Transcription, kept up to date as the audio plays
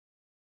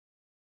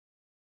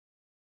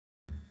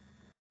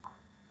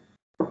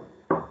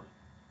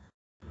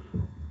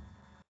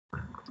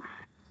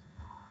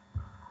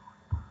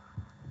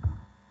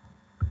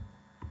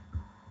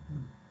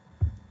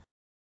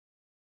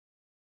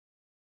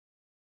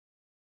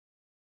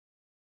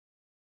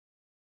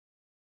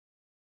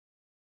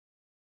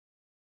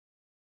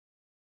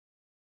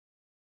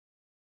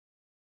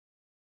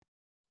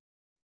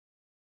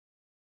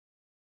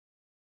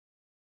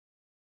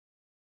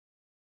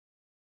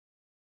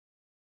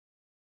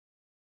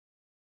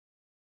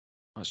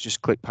Let's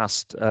just click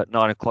past 9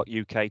 o'clock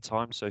UK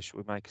time, so should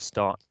we make a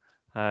start?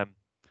 Can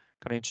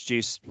I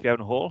introduce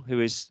Fiona Hall,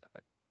 who is,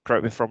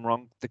 correct me if I'm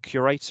wrong, the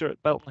curator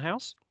at Belton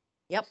House?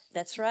 Yep,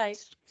 that's right.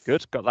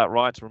 Good, got that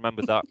right.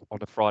 Remembered that on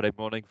a Friday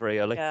morning very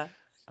early.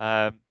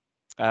 Yeah.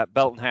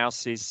 Belton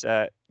House is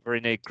very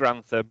near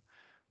Grantham,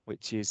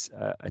 which is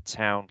a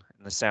town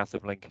in the south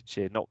of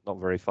Lincolnshire, not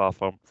very far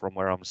from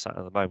where I'm sat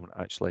at the moment,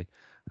 actually.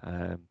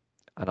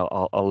 And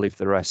I'll leave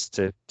the rest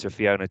to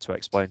Fiona to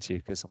explain to you,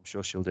 because I'm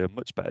sure she'll do a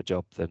much better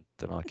job than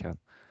I can.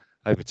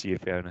 Over to you,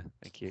 Fiona.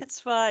 Thank you. That's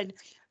fine.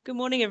 Good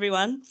morning,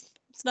 everyone.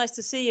 It's nice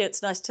to see you.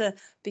 It's nice to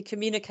be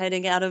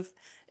communicating out of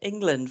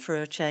England for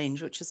a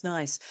change, which is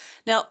nice.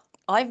 Now,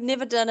 I've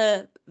never done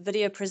a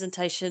video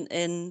presentation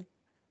in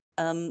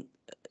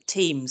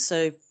Teams,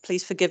 so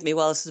please forgive me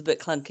while this is a bit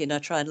clunky and I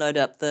try and load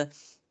up the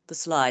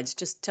slides.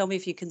 Just tell me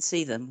if you can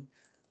see them.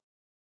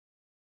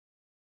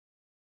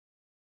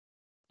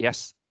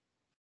 Yes.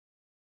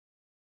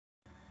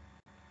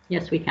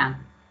 Yes, we can.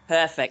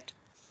 Perfect.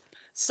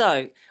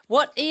 So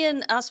what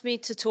Ian asked me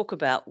to talk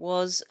about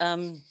was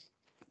kind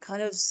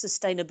of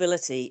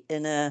sustainability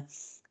in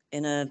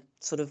a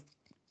sort of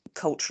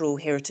cultural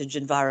heritage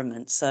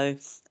environment. So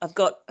I've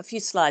got a few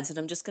slides and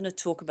I'm just going to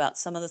talk about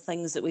some of the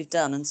things that we've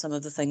done and some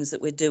of the things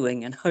that we're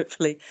doing, and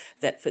hopefully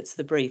that fits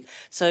the brief.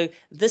 So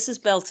this is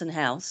Belton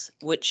House,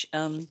 which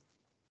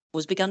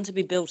was begun to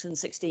be built in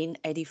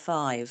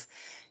 1685,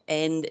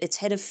 and it's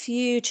had a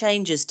few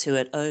changes to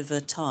it over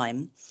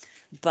time,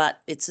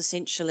 but it's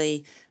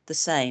essentially the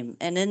same.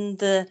 And in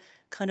the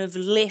kind of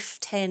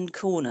left-hand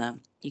corner,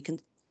 you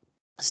can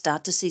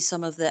start to see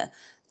some of the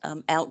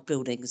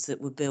outbuildings that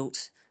were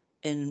built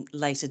in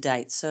later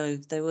dates. So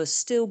they were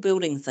still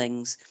building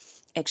things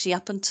actually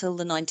up until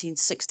the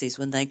 1960s,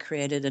 when they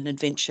created an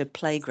adventure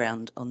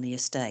playground on the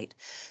estate.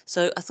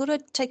 So I thought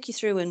I'd take you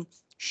through and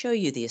show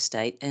you the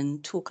estate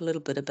and talk a little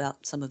bit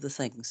about some of the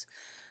things.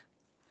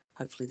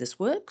 Hopefully this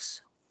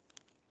works.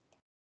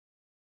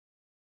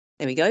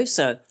 There we go.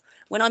 So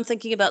when I'm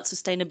thinking about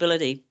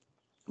sustainability,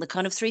 the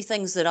kind of three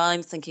things that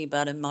I'm thinking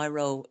about in my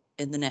role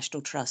in the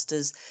National Trust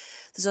is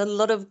there's a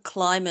lot of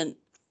climate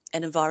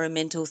and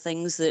environmental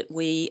things that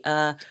we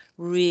are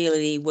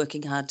really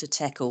working hard to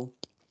tackle.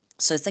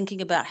 So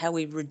thinking about how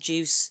we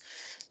reduce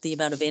the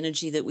amount of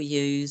energy that we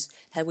use,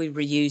 how we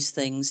reuse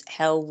things,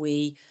 how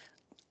we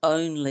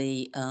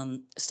only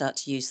start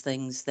to use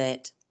things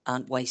that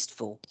aren't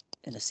wasteful,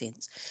 in a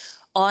sense.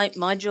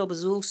 My job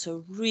is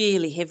also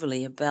really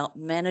heavily about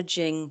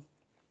managing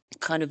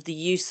kind of the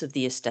use of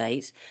the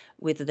estate,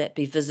 whether that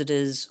be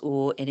visitors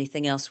or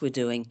anything else we're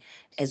doing,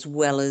 as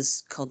well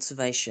as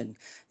conservation,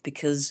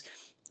 because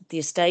the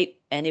estate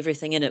and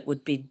everything in it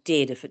would be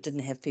dead if it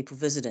didn't have people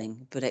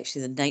visiting, but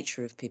actually the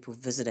nature of people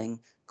visiting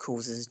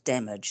causes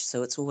damage.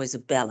 So it's always a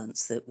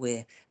balance that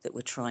we're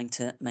trying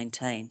to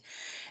maintain.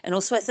 And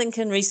also I think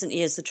in recent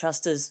years the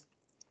Trust has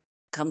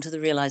come to the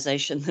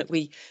realization that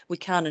we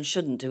can't and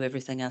shouldn't do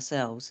everything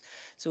ourselves.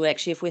 So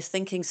actually, if we're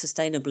thinking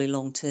sustainably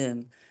long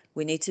term,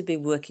 we need to be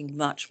working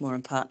much more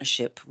in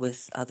partnership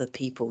with other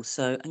people.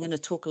 So I'm going to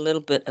talk a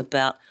little bit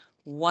about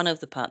one of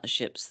the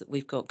partnerships that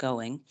we've got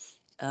going,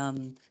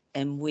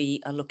 and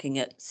we are looking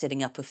at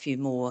setting up a few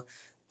more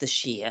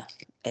this year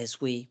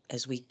as we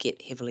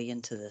get heavily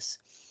into this.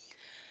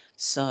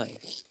 So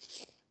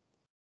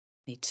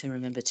need to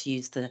remember to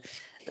use the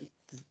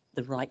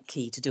right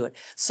key to do it.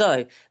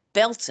 So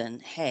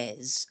Belton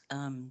has,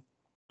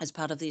 as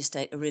part of the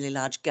estate, a really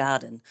large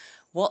garden.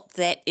 What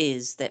that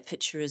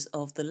picture is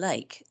of the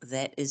lake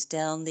that is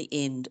down the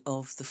end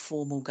of the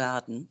formal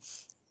garden,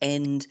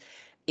 and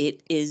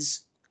it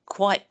is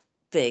quite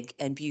big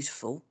and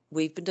beautiful.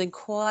 We've been doing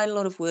quite a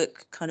lot of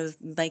work kind of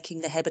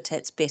making the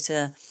habitats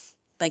better,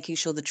 making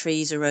sure the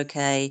trees are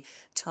okay,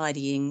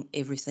 tidying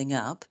everything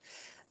up.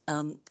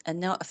 And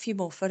now a few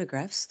more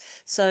photographs.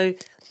 So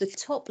the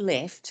top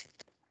left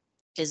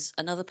is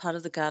another part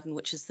of the garden,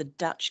 which is the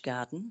Dutch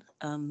garden.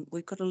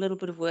 We've got a little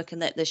bit of work in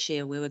that this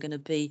year, where we're going to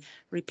be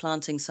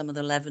replanting some of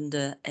the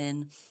lavender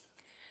and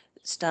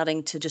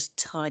starting to just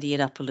tidy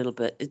it up a little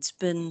bit.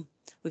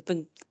 We've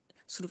been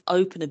sort of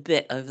open a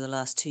bit over the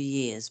last 2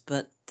 years,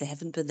 but there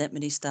haven't been that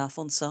many staff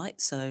on site,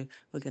 so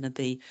we're going to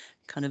be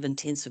kind of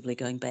intensively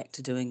going back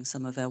to doing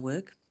some of our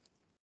work.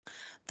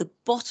 The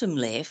bottom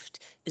left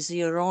is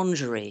the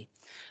orangery,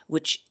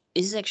 which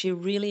is actually a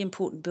really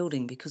important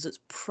building because it's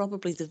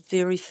probably the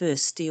very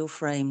first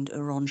steel-framed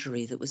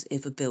orangery that was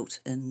ever built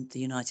in the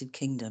United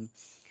Kingdom.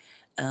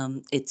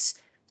 It's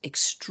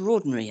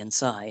extraordinary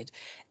inside,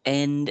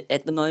 and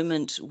at the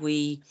moment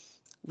we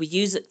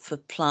use it for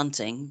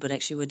planting, but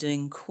actually we're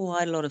doing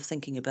quite a lot of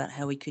thinking about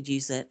how we could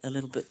use that a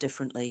little bit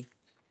differently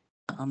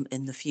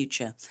in the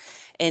future.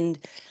 And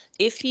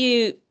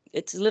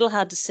it's a little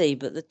hard to see,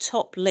 but the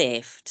top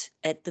left,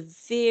 at the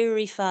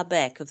very far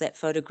back of that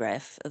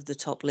photograph of the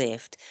top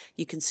left,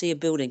 you can see a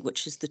building,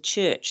 which is the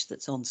church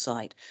that's on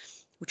site,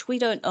 which we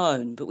don't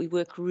own, but we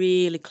work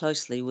really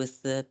closely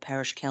with the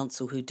parish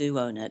council who do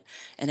own it.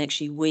 And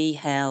actually we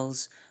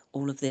house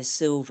all of their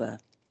silver.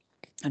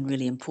 and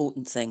really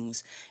important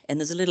things. And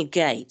there's a little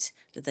gate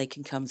that they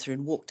can come through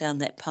and walk down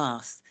that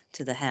path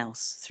to the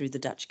house through the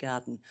Dutch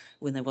garden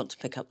when they want to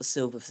pick up the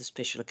silver for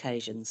special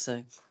occasions.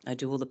 So I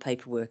do all the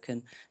paperwork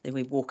and then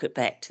we walk it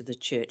back to the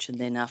church and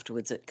then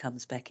afterwards it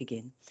comes back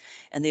again.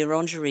 And the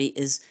orangery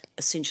is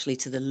essentially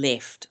to the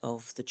left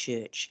of the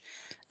church.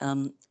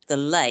 The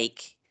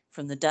lake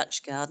from the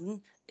Dutch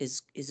garden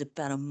is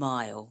about a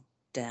mile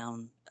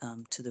down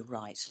to the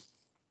right.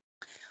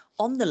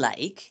 On the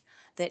lake,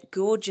 that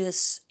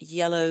gorgeous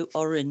yellow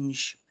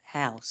orange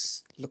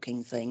house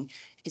looking thing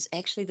is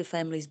actually the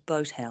family's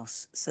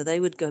boathouse. So they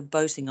would go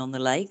boating on the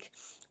lake.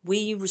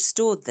 We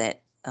restored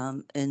that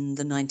in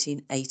the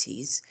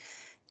 1980s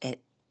at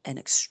an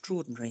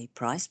extraordinary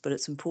price, but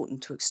it's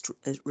important to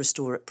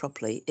restore it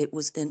properly. It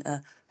was in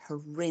a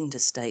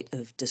horrendous state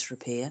of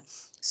disrepair.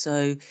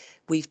 So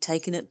we've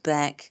taken it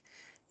back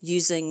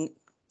using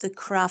the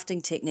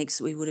crafting techniques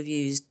that they would have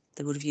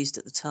used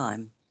at the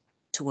time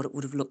to what it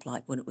would have looked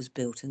like when it was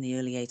built in the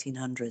early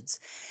 1800s.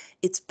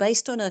 It's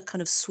based on a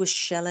kind of Swiss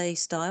chalet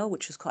style,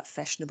 which was quite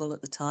fashionable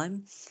at the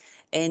time.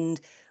 And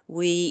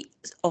we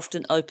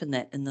often open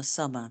that in the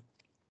summer.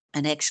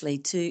 And actually,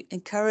 to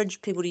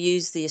encourage people to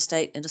use the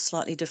estate in a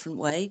slightly different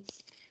way,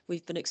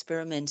 we've been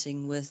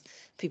experimenting with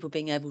people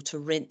being able to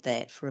rent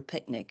that for a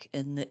picnic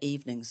in the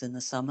evenings in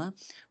the summer,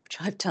 which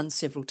I've done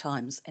several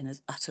times and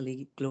is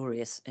utterly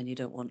glorious, and you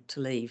don't want to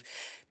leave.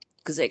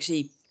 Because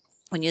actually,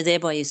 when you're there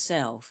by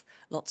yourself,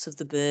 lots of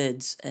the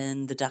birds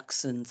and the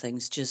ducks and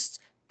things just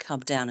come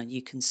down, and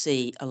you can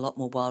see a lot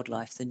more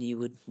wildlife than you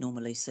would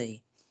normally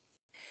see.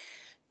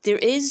 There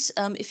is,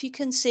 if you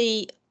can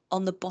see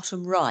on the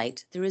bottom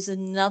right, there is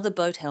another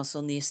boathouse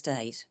on the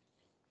estate,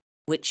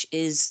 which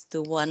is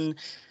the one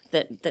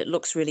that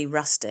looks really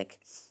rustic.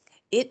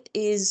 It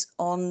is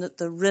on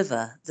the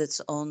river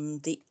that's on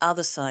the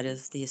other side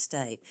of the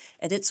estate,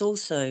 and it's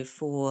also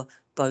for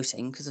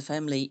boating because the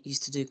family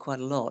used to do quite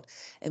a lot.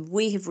 And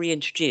we have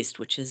reintroduced,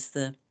 which is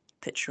the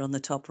picture on the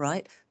top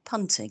right,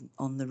 punting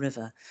on the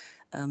river,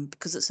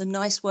 because it's a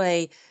nice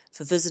way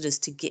for visitors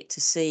to get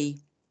to see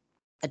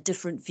a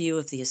different view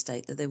of the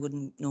estate that they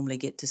wouldn't normally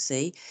get to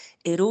see.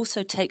 It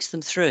also takes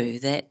them through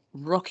that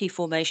rocky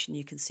formation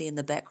you can see in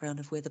the background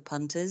of where the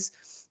punt is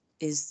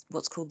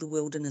what's called the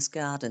Wilderness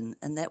Garden,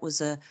 and that was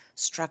a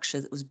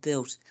structure that was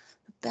built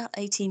about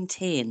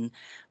 1810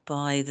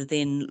 by the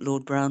then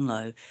Lord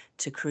Brownlow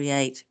to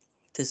create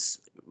this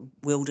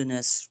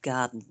wilderness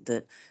garden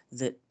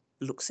that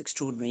looks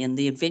extraordinary. And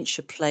the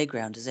adventure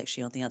playground is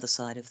actually on the other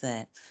side of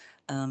that.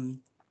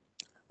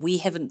 We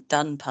haven't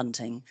done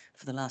punting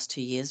for the last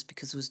 2 years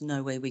because there was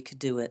no way we could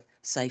do it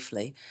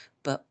safely,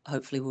 but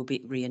hopefully we'll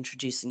be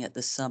reintroducing it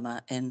this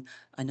summer. And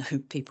I know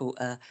people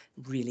are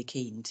really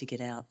keen to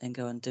get out and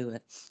go and do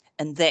it.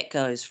 And that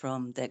goes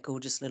from that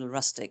gorgeous little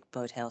rustic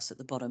boathouse at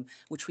the bottom,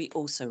 which we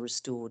also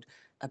restored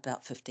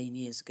about 15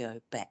 years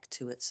ago back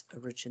to its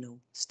original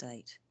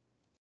state.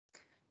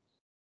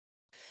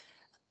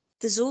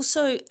 There's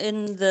also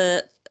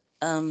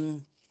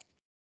um,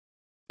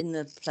 in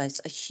the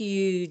place a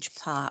huge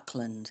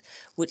parkland,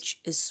 which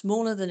is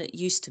smaller than it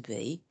used to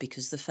be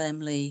because the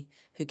family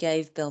who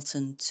gave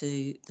Belton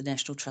to the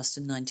National Trust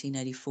in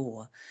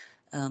 1984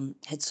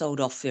 had sold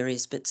off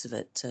various bits of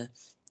it to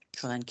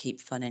try and keep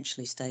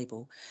financially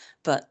stable.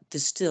 But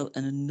there's still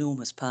an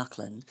enormous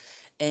parkland,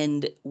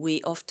 and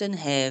we often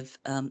have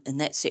in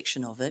that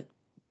section of it,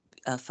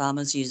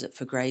 farmers use it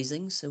for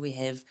grazing. So we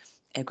have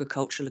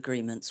agricultural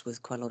agreements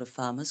with quite a lot of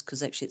farmers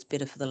because actually it's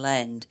better for the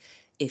land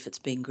if it's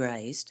being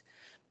grazed.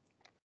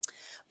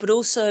 But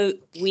also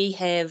we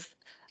have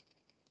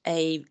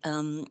a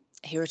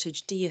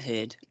heritage deer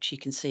herd, which you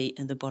can see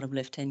in the bottom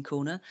left-hand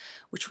corner,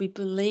 which we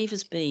believe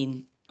has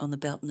been on the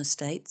Belton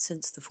estate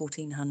since the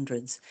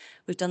 1400s.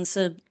 We've done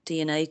some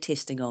DNA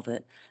testing of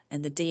it,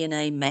 and the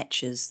DNA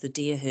matches the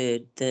deer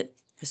herd that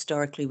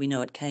historically we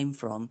know it came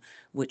from,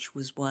 which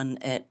was one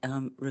at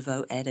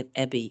Rievaulx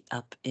Abbey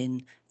up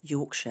in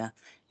Yorkshire,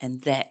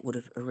 and that would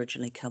have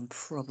originally come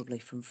probably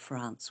from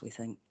France, we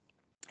think.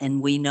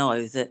 And we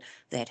know that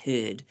that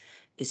herd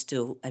is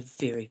still a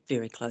very,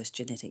 very close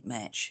genetic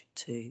match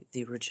to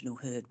the original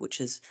herd,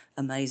 which is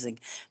amazing.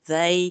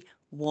 They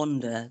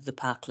wander the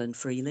parkland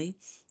freely.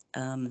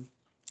 Um,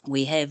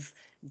 we have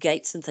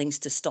gates and things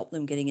to stop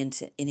them getting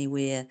into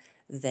anywhere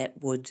that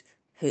would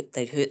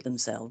they'd hurt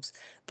themselves.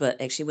 But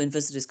actually, when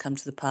visitors come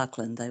to the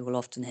parkland, they will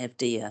often have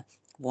deer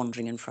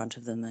wandering in front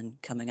of them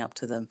and coming up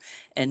to them.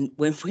 And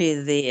when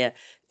we're there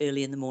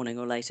early in the morning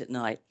or late at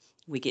night,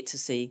 we get to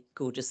see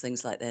gorgeous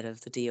things like that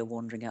of the deer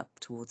wandering up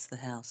towards the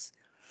house.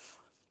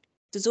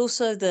 There's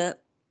also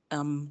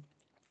um,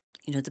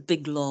 the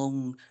big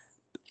long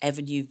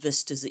avenue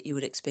vistas that you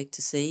would expect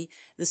to see.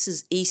 This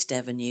is East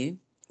Avenue,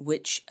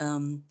 which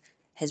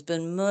has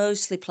been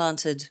mostly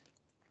planted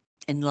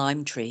in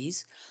lime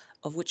trees,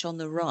 of which on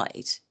the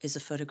right is a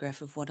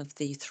photograph of one of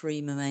the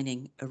three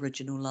remaining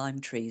original lime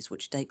trees,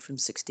 which date from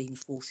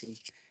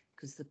 1640,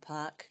 because the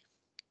park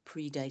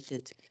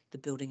predated the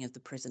building of the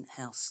present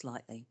house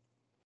slightly.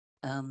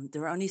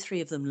 There are only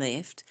three of them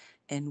left,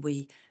 and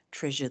we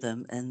treasure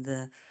them, and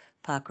the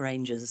park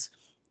rangers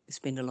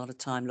spend a lot of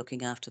time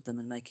looking after them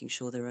and making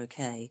sure they're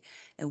okay.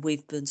 And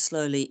we've been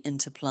slowly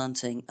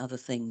interplanting other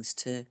things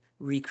to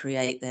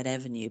recreate that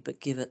avenue, but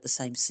give it the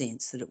same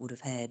sense that it would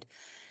have had.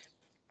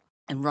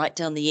 And right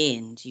down the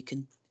end, you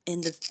can,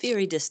 in the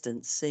very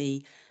distance,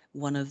 see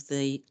one of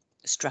the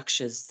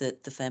structures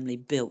that the family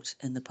built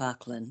in the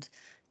parkland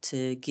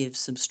to give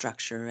some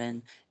structure.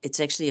 And it's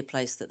actually a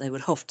place that they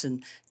would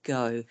often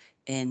go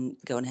and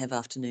have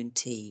afternoon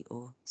tea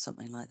or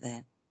something like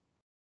that.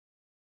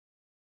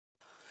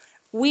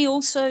 We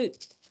also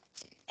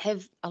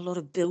have a lot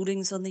of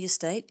buildings on the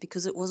estate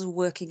because it was a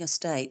working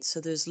estate. So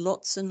there's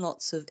lots and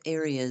lots of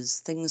areas,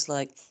 things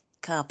like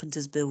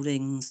carpenters'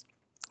 buildings,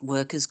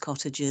 workers'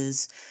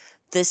 cottages.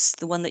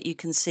 The one that you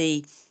can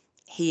see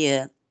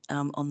here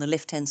on the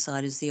left-hand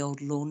side is the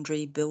old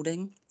laundry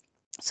building.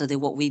 So they're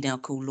what we now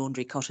call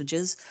laundry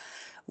cottages.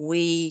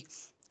 We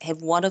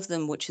have one of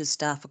them which is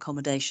staff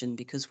accommodation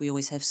because we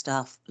always have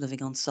staff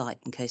living on site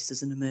in case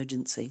there's an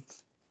emergency.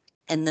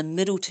 And the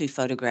middle two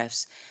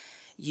photographs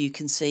you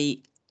can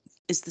see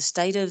is the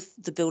state of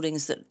the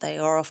buildings that they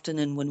are often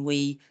in when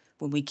we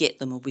get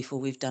them or before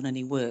we've done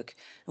any work.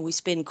 And we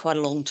spend quite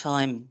a long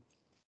time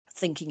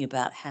thinking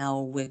about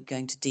how we're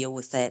going to deal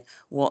with that,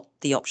 what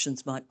the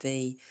options might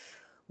be,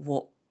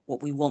 what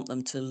we want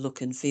them to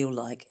look and feel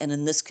like. And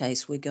in this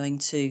case, we're going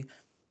to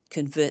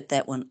convert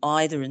that one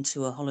either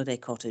into a holiday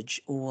cottage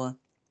or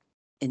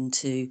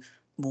into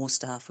more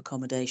staff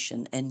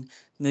accommodation and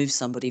move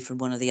somebody from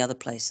one of the other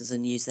places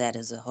and use that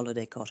as a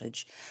holiday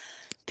cottage.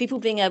 People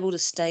being able to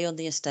stay on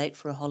the estate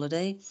for a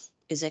holiday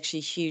is actually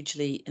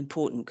hugely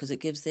important because it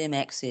gives them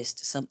access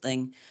to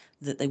something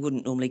that they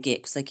wouldn't normally get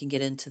because they can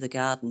get into the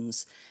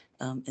gardens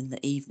in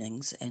the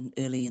evenings and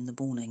early in the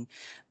morning.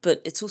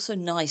 But it's also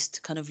nice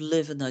to kind of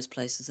live in those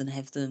places and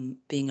have them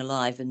being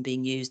alive and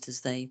being used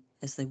as they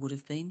would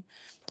have been.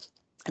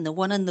 And the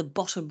one in the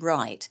bottom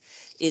right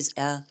is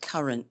our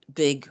current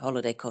big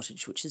holiday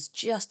cottage, which is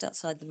just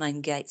outside the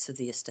main gates of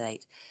the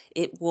estate.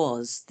 It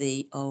was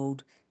the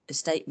old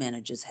estate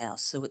manager's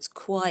house, so it's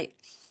quite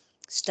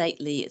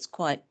stately, it's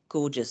quite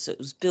gorgeous. It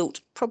was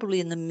built probably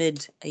in the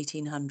mid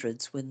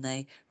 1800s when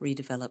they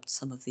redeveloped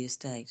some of the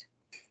estate.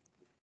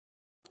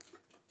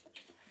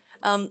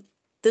 Um,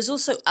 there's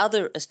also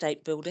other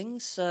estate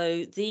buildings.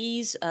 So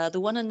these, the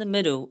one in the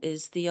middle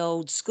is the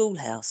old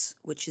schoolhouse,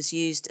 which is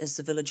used as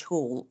the village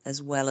hall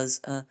as well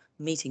as a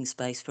meeting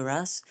space for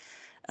us.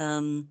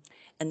 And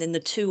then the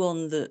two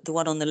on the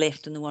one on the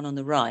left and the one on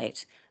the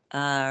right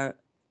are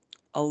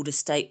old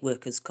estate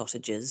workers'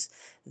 cottages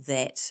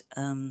that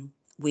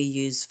we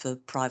use for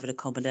private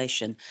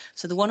accommodation.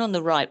 So the one on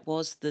the right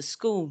was the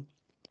school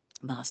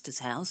master's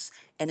house,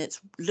 and it's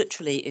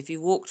literally, if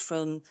you walked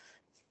from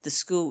the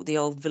school, the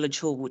old village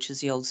hall, which is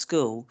the old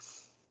school,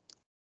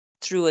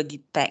 through a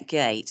back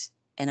gate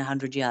and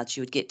 100 yards,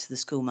 you would get to the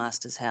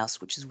schoolmaster's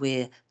house, which is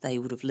where they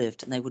would have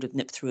lived, and they would have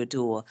nipped through a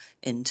door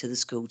into the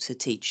school to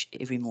teach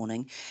every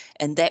morning.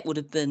 And that would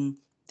have been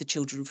the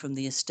children from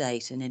the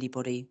estate and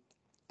anybody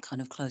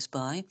kind of close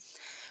by.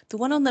 The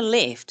one on the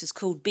left is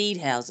called Bead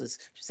Houses,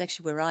 which is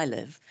actually where I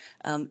live.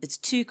 It's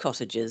two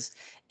cottages,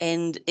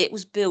 and it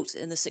was built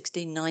in the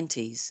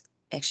 1690s,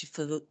 actually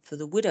for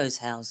the widows'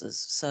 houses.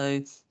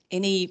 So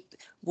any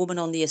woman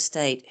on the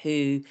estate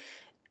who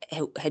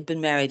had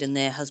been married and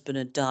their husband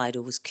had died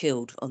or was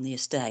killed on the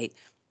estate,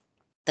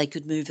 they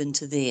could move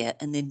into there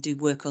and then do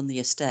work on the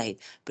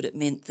estate. But it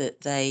meant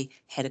that they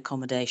had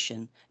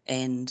accommodation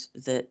and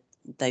that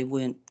they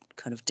weren't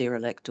kind of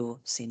derelict or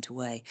sent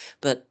away.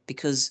 But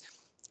because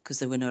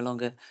they were no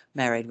longer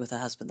married with a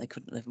husband, they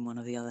couldn't live in one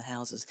of the other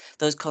houses.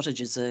 Those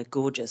cottages are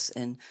gorgeous,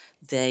 and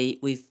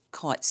we've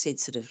quite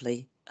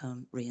sensitively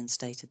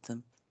reinstated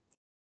them.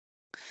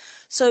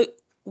 So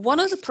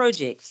one of the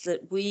projects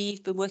that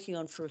we've been working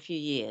on for a few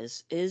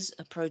years is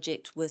a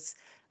project with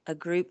a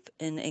group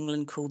in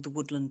England called the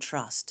Woodland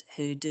Trust,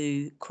 who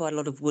do quite a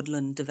lot of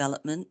woodland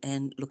development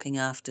and looking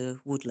after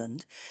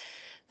woodland.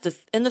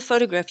 In the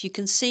photograph, you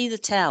can see the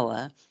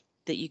tower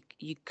that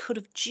you could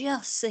have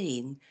just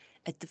seen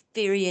at the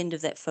very end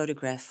of that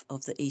photograph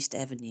of the East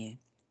Avenue.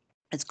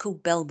 It's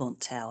called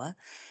Belmont Tower,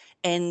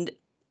 and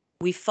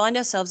we find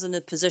ourselves in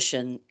a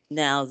position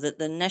now that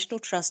the National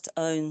Trust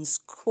owns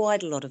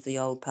quite a lot of the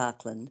old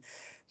parkland,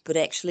 but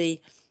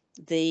actually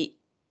the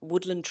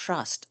Woodland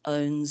Trust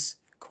owns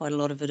quite a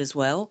lot of it as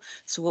well.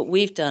 So what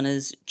we've done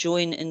is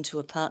join into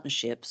a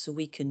partnership so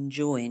we can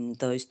join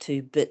those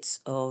two bits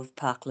of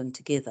parkland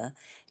together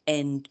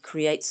and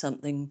create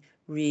something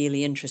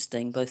really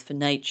interesting, both for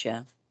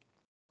nature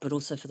but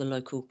also for the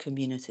local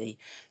community.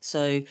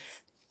 So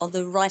on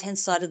the right hand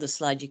side of the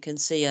slide, you can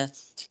see a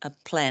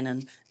plan,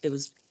 and it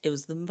was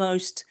the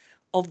most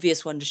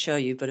obvious one to show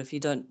you, but if you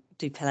don't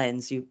do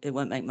plans, it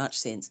won't make much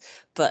sense.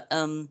 But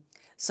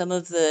some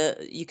of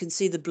you can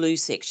see the blue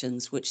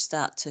sections which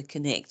start to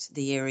connect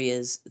the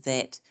areas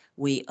that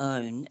we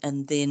own,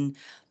 and then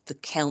the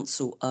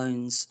council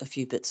owns a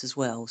few bits as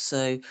well.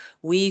 So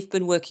we've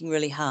been working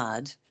really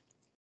hard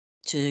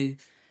to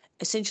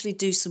essentially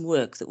do some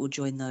work that will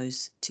join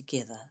those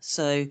together.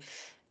 So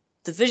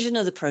the vision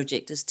of the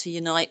project is to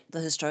unite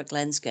the historic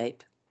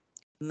landscape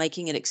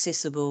making it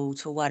accessible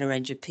to a wider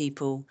range of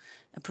people,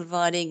 and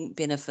providing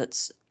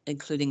benefits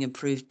including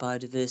improved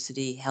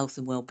biodiversity, health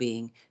and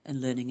well-being,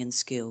 and learning and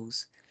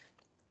skills.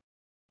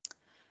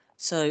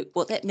 So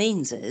what that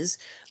means is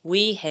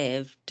we've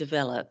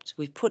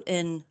put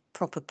in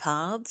proper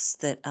paths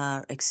that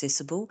are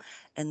accessible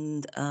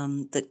and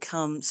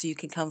so you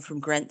can come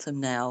from Grantham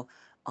now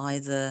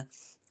either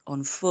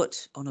on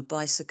foot, on a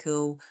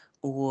bicycle,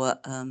 or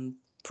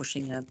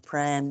pushing a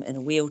pram in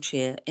a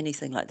wheelchair,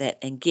 anything like that,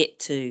 and get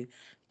to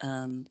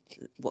um,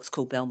 what's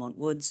called Belmont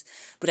Woods.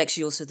 But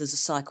actually also there's a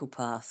cycle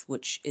path,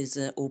 which is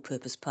an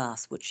all-purpose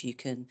path, which you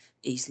can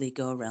easily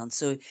go around.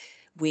 So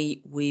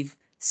we've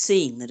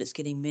seen that it's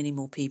getting many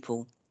more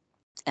people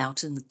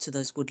out into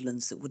those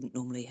woodlands that wouldn't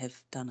normally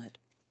have done it.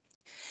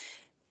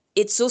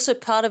 It's also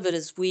part of it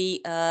is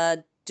we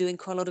are doing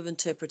quite a lot of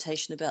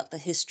interpretation about the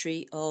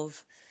history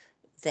of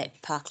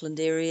that parkland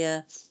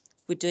area.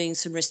 We're doing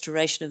some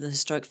restoration of the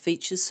historic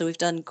features. So we've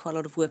done quite a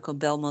lot of work on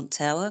Belmont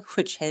Tower,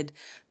 which had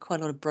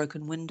quite a lot of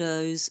broken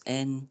windows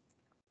and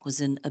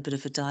was in a bit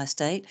of a dire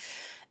state.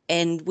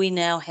 And we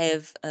now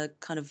have a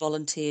kind of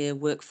volunteer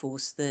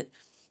workforce that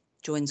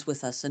joins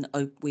with us, and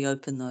we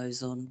open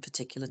those on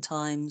particular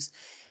times.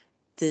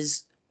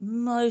 There's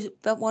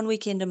about one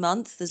weekend a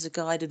month, there's a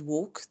guided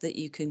walk that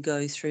you can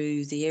go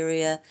through the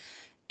area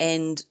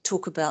and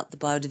talk about the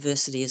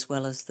biodiversity as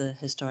well as the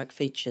historic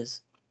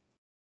features.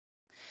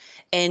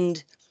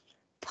 And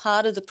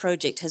part of the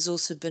project has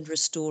also been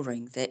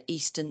restoring that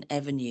Eastern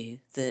Avenue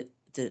that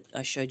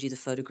I showed you the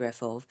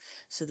photograph of.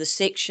 So there's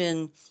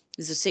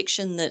a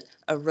section that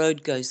a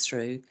road goes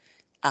through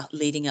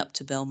leading up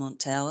to Belmont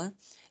Tower.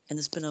 And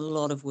there's been a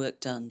lot of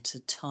work done to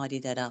tidy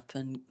that up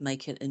and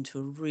make it into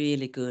a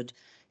really good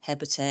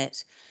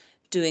habitat,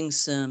 doing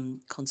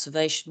some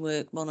conservation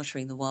work,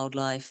 monitoring the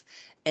wildlife,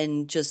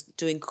 and just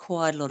doing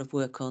quite a lot of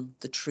work on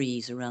the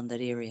trees around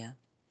that area.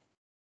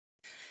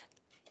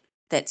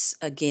 That's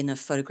again a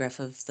photograph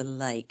of the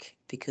lake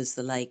because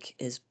the lake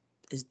is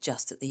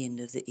just at the end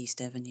of the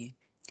East Avenue.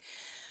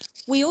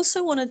 We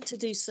also wanted to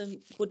do some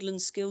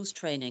woodland skills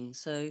training.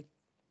 So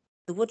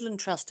the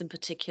Woodland Trust in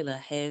particular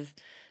have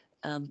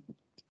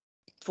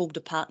formed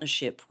a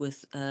partnership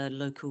with a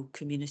local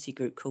community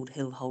group called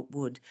Hill Holt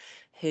Wood,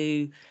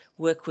 who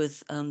work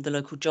with the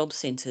local job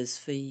centres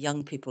for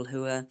young people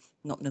who are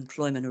not in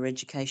employment or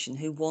education,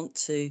 who want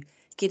to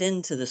get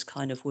into this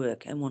kind of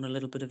work and want a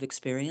little bit of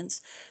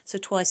experience. So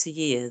twice a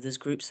year, there's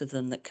groups of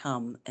them that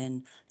come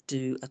and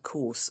do a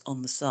course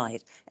on the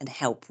site and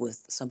help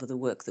with some of the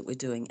work that we're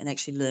doing and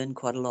actually learn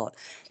quite a lot.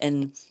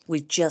 And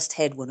we've just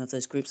had one of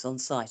those groups on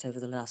site over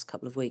the last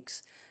couple of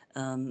weeks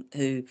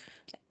who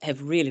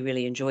have really,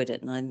 really enjoyed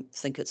it. And I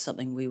think it's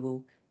something we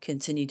will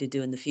continue to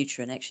do in the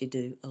future and actually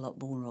do a lot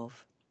more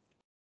of.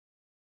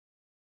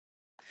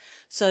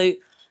 So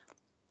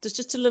there's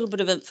just a little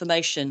bit of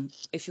information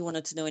if you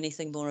wanted to know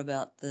anything more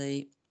about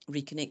the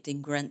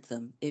Reconnecting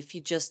Grantham. If you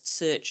just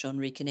search on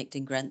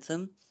Reconnecting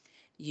Grantham,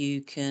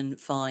 you can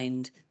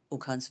find all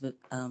kinds of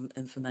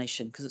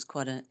information because it's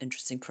quite an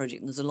interesting project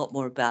and there's a lot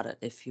more about it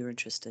if you're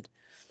interested.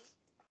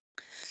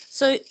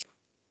 So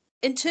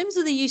in terms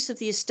of the use of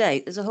the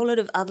estate, there's a whole lot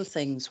of other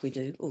things we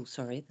do. Oh,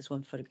 sorry, there's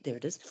one photo. There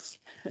it is.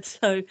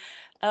 So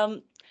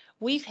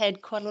we've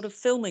had quite a lot of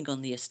filming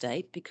on the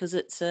estate because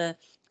it's a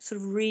sort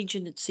of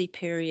Regency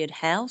period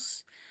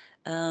house.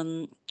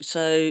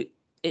 So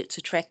it's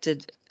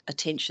attracted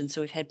attention.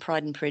 So we've had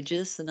Pride and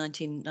Prejudice, the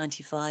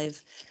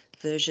 1995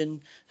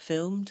 version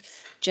filmed.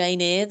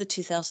 Jane Eyre, the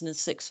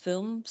 2006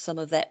 film, some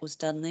of that was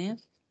done there.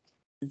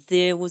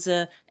 There was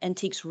a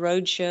Antiques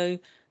Roadshow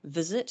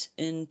visit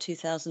in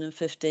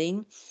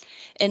 2015.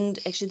 And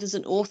actually, there's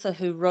an author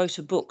who wrote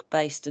a book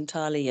based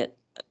entirely at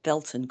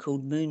Belton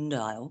called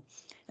Moondial,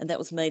 and that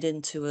was made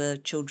into a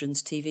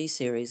children's TV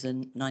series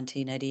in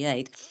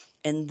 1988.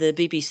 And the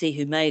BBC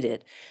who made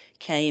it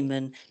came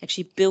and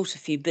actually built a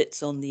few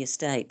bits on the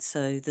estate.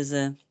 So there's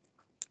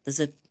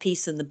a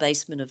piece in the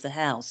basement of the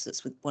house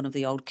that's with one of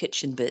the old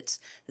kitchen bits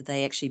that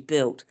they actually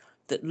built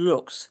that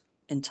looks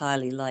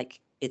entirely like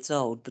it's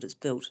old, but it's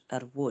built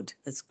out of wood.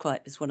 It's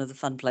one of the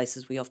fun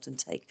places we often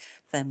take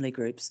family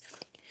groups.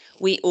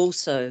 We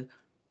also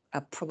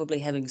are probably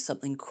having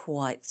something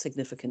quite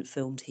significant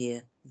filmed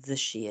here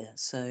this year.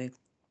 So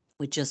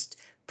we're just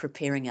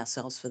preparing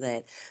ourselves for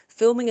that.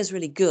 Filming is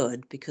really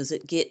good because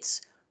it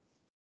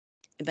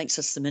makes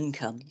us some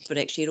income, but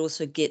actually it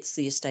also gets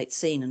the estate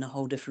seen in a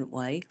whole different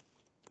way.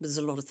 There's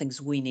a lot of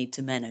things we need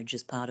to manage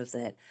as part of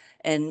that.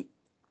 And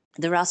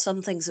there are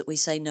some things that we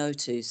say no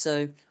to.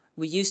 So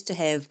we used to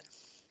have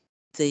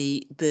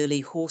the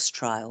Burley horse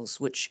trials,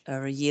 which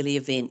are a yearly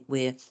event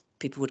where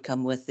people would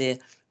come with their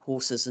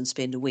horses and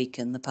spend a week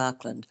in the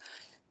parkland,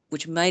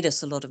 which made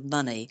us a lot of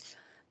money.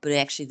 But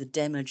actually the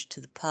damage to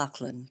the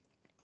parkland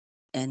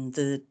and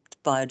the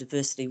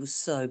biodiversity was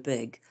so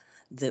big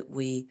that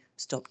we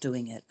stopped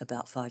doing it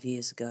about 5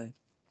 years ago.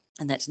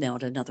 And that's now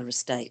at another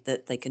estate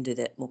that they can do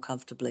that more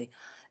comfortably.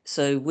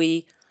 So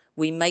we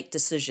make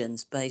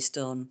decisions based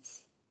on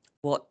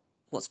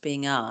what's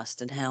being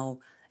asked and how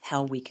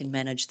how we can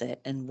manage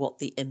that and what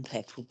the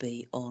impact will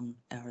be on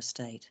our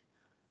estate.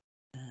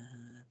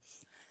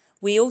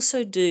 We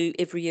also do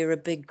every year a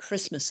big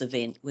Christmas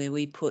event where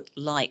we put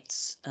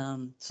lights.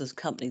 So there's a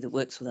company that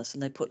works with us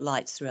and they put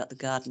lights throughout the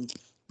garden,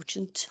 which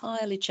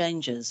entirely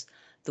changes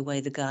the way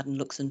the garden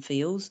looks and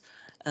feels.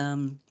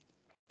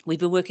 We've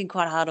been working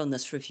quite hard on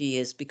this for a few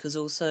years because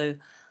also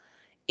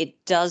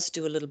it does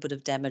do a little bit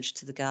of damage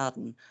to the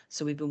garden.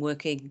 So we've been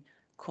working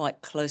quite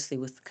closely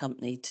with the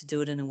company to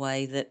do it in a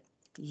way that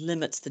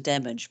limits the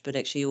damage, but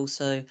actually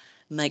also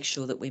make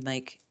sure that we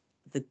make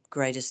the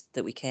greatest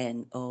that we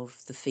can of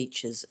the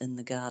features in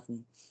the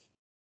garden.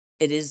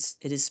 It is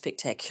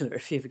spectacular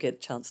if you ever get a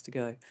chance to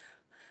go.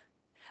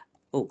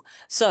 Oh,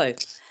 so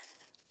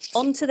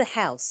on to the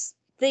house.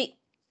 The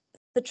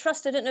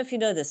trust, I don't know if you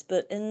know this,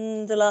 but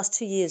in the last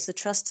 2 years, the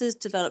trust has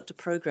developed a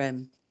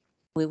program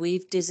where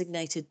we've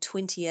designated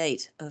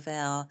 28 of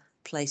our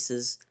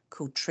places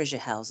called treasure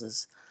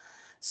houses.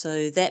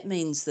 So that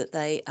means that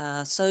they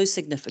are so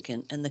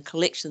significant and the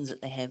collections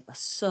that they have are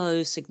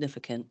so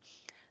significant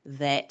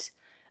that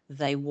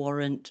they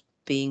warrant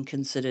being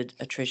considered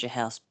a treasure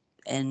house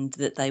and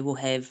that they will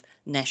have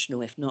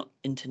national, if not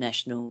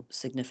international,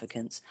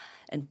 significance.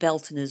 And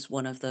Belton is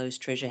one of those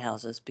treasure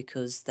houses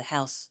because the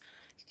house,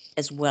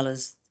 as well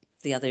as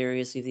the other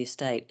areas of the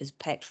estate, is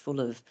packed full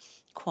of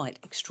quite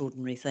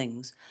extraordinary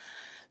things.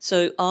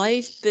 So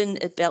I've been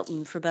at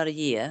Belton for about a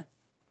year,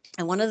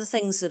 and one of the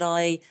things that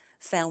I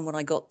found when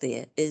I got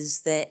there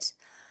is that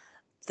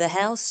the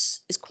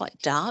house is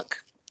quite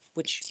dark,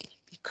 which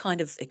you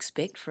kind of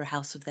expect for a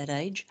house of that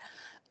age,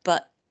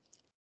 but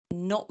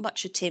not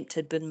much attempt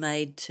had been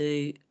made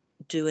to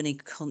do any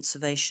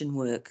conservation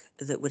work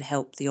that would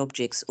help the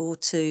objects or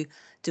to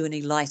do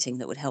any lighting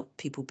that would help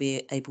people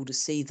be able to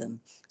see them.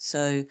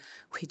 So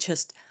we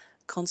just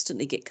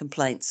constantly get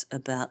complaints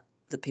about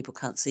that people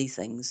can't see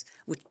things,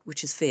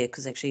 which is fair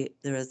because actually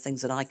there are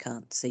things that I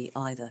can't see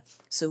either.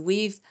 So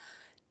we've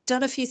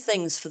done a few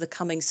things for the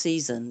coming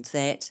season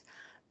that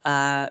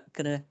are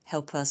going to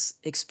help us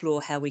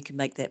explore how we can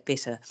make that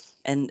better.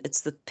 And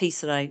it's the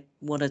piece that I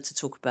wanted to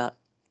talk about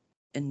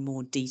in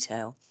more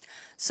detail.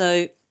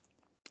 So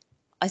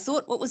I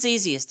thought what was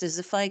easiest is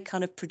if I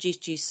kind of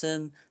produced you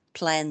some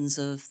plans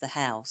of the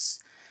house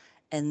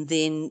and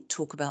then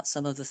talk about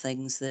some of the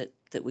things that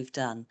we've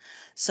done.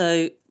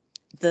 So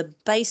the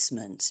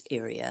basement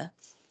area,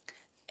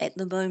 at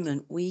the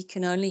moment, we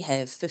can only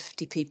have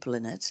 50 people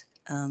in it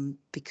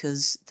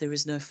because there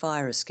is no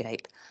fire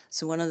escape.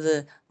 So one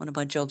of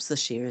my jobs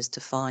this year is to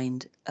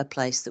find a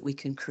place that we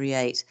can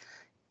create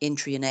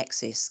entry and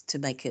access to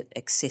make it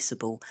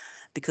accessible,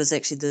 because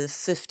actually the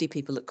 50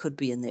 people that could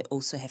be in there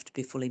also have to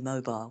be fully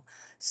mobile.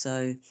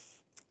 So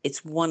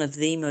it's one of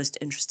the most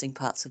interesting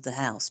parts of the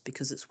house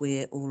because it's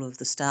where all of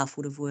the staff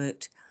would have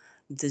worked.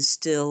 There's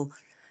still,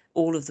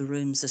 all of the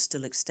rooms are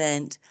still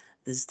extant.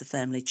 There's the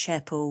family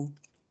chapel.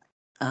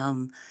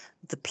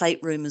 The plate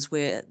room is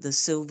where the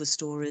silver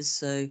store is.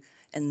 So,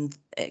 and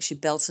actually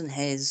Belton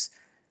has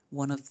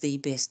one of the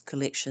best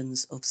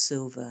collections of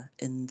silver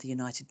in the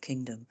United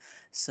Kingdom.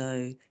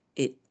 So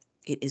it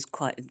is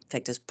quite, in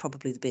fact, it's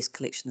probably the best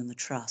collection in the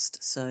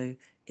trust. So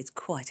it's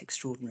quite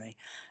extraordinary.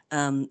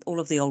 All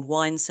of the old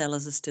wine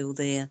cellars are still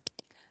there.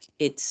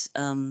 It's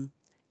an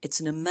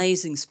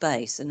amazing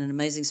space and an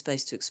amazing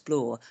space to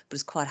explore, but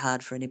it's quite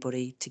hard for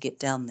anybody to get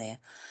down there.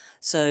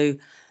 So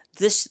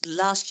this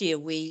last year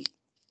we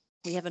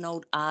have an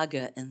old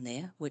Aga in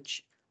there,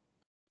 which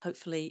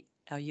hopefully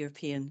our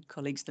European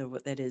colleagues know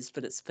what that is,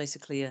 but it's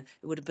basically it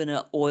would have been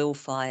an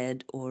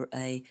oil-fired or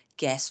a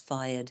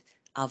gas-fired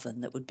oven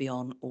that would be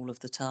on all of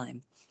the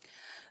time.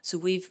 So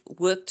we've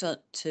worked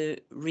to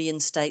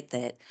reinstate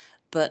that,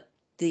 but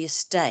the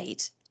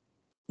estate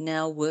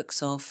now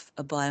works off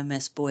a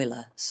biomass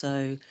boiler.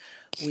 So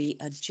we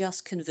are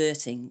just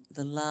converting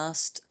the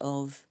last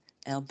of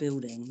our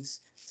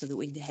buildings so that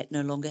we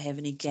no longer have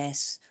any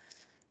gas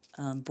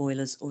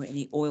boilers or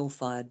any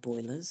oil-fired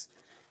boilers,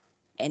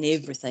 and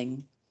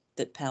everything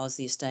that powers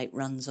the estate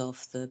runs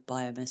off the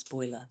biomass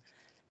boiler,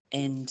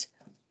 and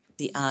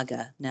the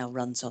Aga now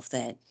runs off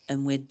that.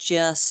 And we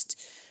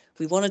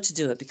wanted to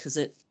do it because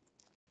it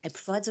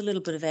provides a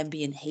little bit of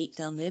ambient heat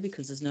down there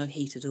because there's no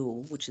heat at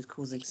all, which is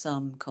causing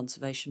some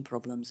conservation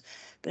problems.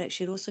 But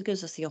actually, it also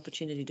gives us the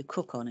opportunity to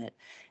cook on it.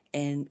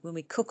 And when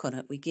we cook on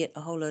it, we get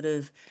a whole lot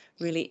of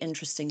really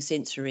interesting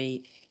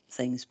sensory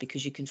things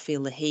because you can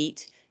feel the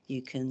heat,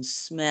 you can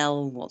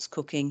smell what's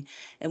cooking.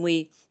 And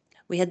we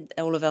had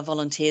all of our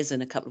volunteers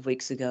in a couple of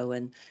weeks ago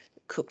and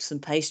cooked some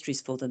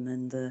pastries for them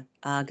in the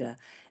Aga.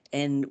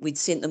 And we'd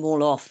sent them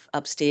all off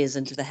upstairs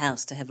into the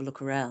house to have a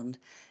look around,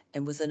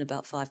 and within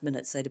about 5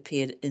 minutes they'd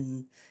appeared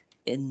in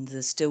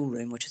the still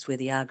room, which is where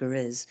the Aga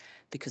is,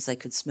 because they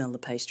could smell the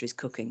pastries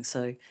cooking.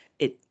 So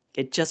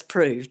it just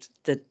proved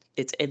that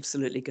it's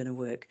absolutely going to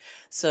work.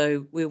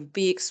 So we'll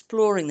be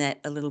exploring that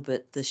a little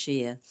bit this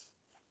year.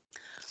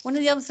 One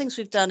of the other things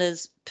we've done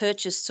is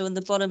purchased, so in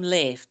the bottom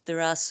left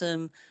there are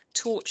some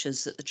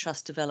torches that the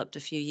trust developed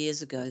a few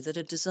years ago that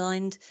are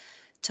designed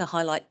to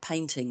highlight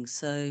paintings.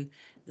 So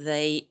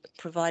They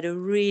provide a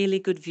really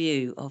good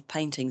view of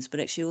paintings, but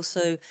actually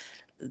also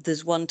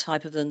there's one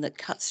type of them that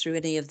cuts through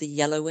any of the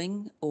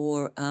yellowing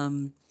or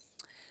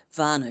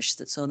varnish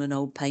that's on an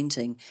old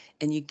painting,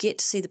 and you get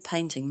to see the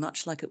painting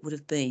much like it would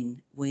have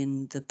been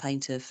when the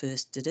painter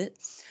first did it.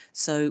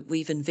 So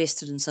we've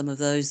invested in some of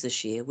those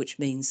this year, which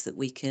means that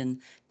we can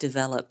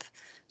develop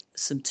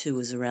some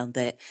tours around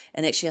that.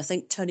 And actually, I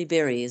think Tony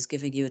Berry is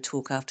giving you a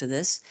talk after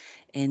this.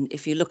 And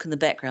if you look in the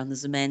background,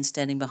 there's a man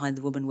standing behind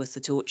the woman with the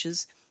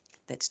torches.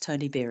 That's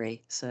Tony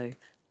Berry. So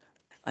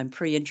I'm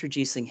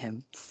pre-introducing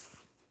him.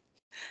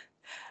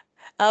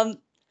 Um,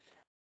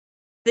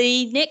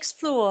 the next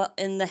floor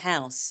in the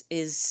house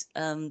is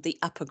the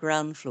upper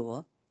ground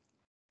floor,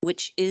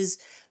 which is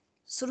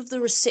sort of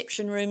the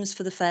reception rooms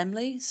for the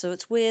family. So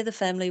it's where the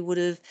family would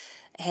have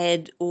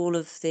had all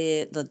of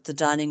the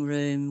dining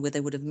room, where they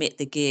would have met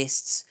the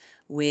guests,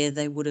 where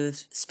they would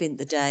have spent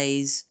the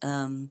days.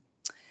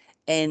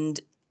 And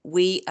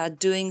we are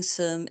doing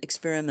some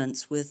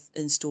experiments with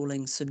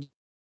installing some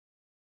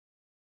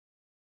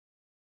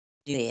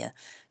there.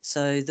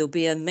 So there'll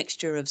be a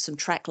mixture of some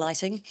track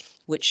lighting,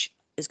 which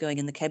is going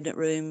in the cabinet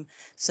room,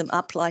 some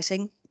up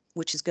lighting,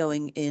 which is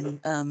going in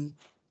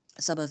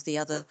some of the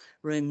other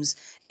rooms,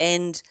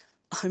 and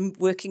I'm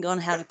working on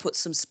how to put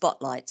some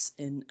spotlights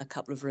in a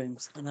couple of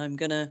rooms, and I'm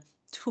going to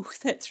talk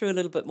that through a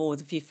little bit more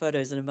with a few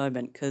photos in a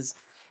moment, because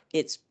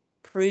it's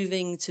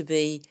proving to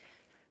be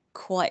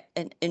quite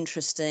an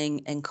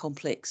interesting and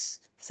complex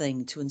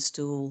thing to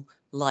install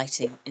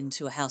lighting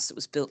into a house that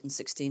was built in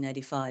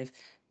 1685.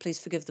 Please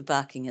forgive the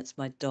barking, it's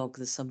my dog.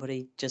 There's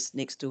somebody just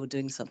next door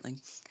doing something.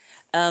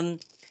 Um,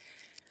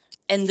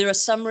 and there are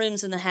some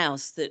rooms in the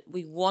house that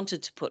we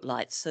wanted to put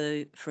lights.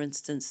 So, for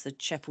instance, the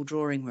chapel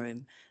drawing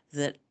room,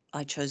 that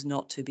I chose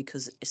not to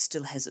because it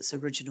still has its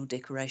original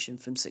decoration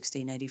from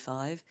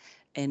 1685,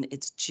 and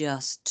it's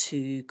just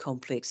too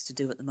complex to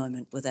do at the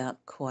moment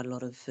without quite a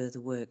lot of further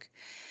work.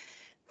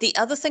 The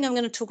other thing I'm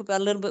going to talk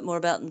about a little bit more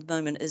about in the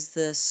moment is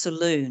the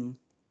saloon,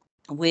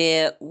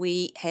 where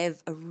we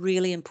have a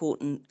really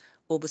important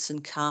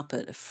Aubusson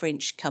carpet, a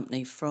French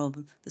company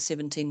from the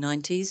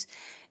 1790s,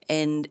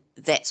 and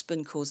that's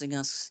been causing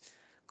us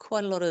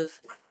quite a lot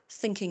of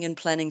thinking and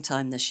planning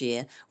time this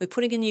year. We're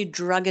putting a new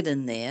drugget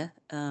in there,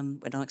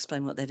 and I'll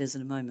explain what that is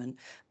in a moment,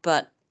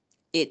 but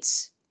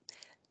it's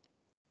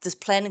this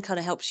planning kind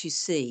of helps you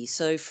see.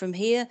 So from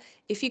here,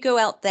 if you go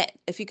out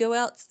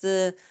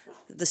the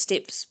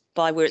steps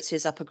by where it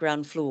says upper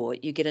ground floor,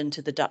 you get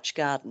into the Dutch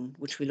garden,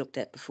 which we looked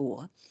at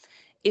before.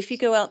 If you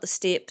go out the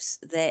steps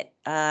that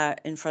are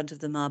in front of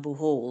the marble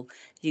hall,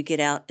 you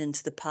get out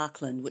into the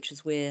parkland, which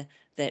is where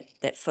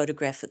that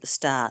photograph at the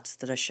start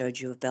that I showed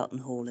you of Belton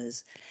Hall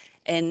is.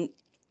 And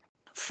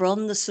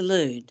from the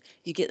saloon,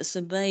 you get this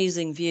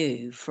amazing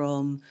view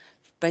from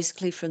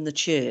basically from the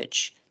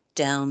church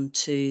down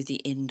to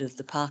the end of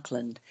the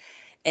parkland.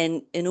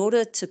 And in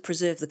order to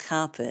preserve the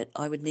carpet,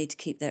 I would need to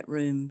keep that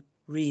room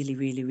really,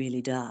 really,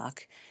 really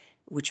dark,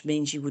 which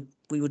means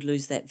we would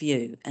lose that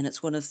view. And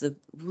it's one of the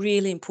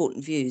really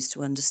important views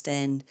to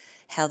understand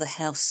how the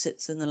house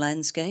sits in the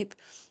landscape.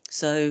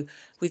 So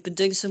we've been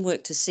doing some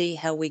work to see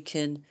how we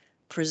can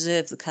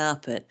preserve the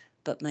carpet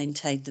but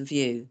maintain the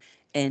view.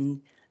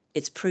 And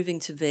it's proving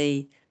to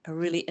be a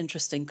really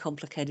interesting,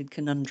 complicated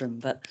conundrum.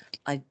 But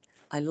I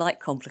like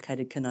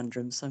complicated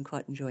conundrums, so I'm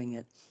quite enjoying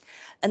it.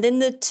 And then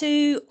the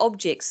two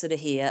objects that are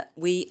here,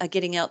 we are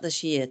getting out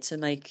this year to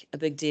make a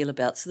big deal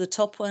about. So the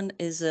top one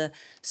is a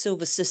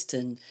silver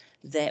cistern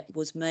that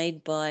was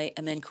made by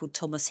a man called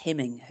Thomas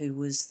Hemming, who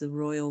was the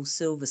royal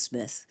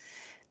silversmith.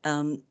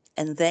 And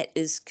that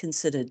is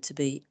considered to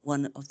be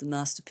one of the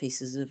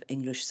masterpieces of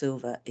English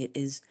silver. It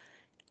is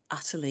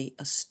utterly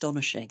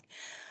astonishing.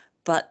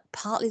 But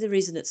partly the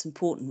reason it's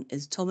important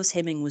is Thomas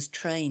Hemming was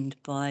trained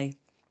by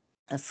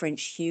a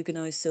French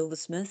Huguenot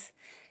silversmith,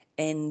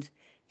 and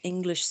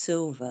English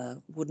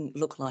silver wouldn't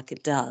look like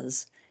it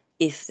does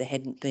if there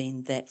hadn't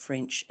been that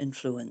French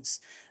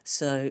influence.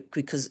 So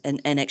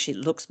and actually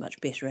it looks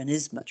much better and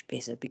is much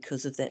better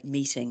because of that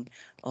meeting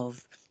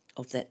of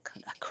that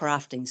kind of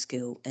crafting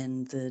skill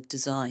and the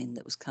design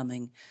that was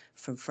coming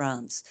from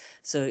France.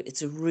 So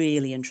it's a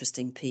really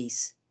interesting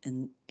piece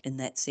in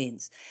that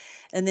sense.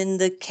 And then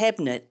the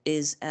cabinet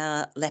is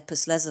our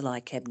lapis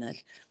lazuli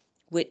cabinet,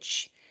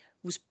 which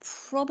was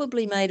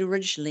probably made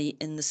originally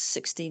in the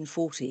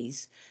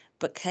 1640s,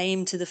 but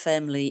came to the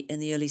family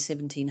in the early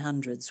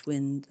 1700s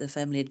when the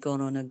family had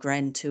gone on a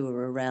grand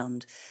tour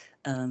around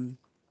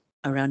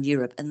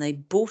Europe, and they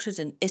bought it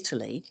in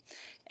Italy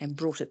and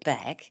brought it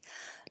back.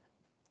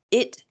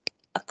 It,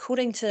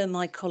 according to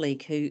my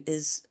colleague who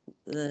is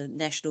the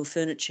national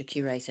furniture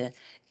curator,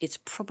 it's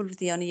probably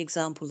the only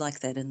example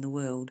like that in the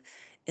world,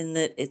 in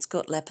that it's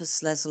got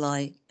lapis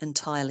lazuli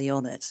entirely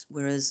on it,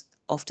 whereas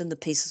often the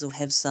pieces will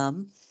have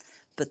some,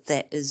 but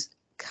that is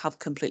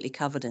completely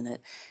covered in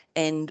it.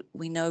 And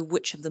we know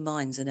which of the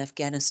mines in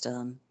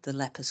Afghanistan the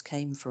lapis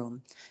came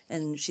from.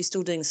 And she's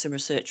still doing some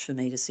research for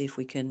me to see if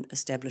we can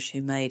establish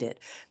who made it.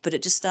 But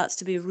it just starts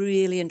to be a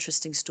really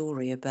interesting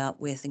story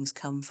about where things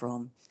come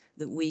from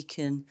that we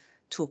can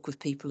talk with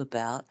people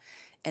about.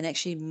 and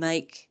actually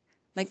make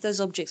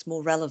those objects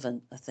more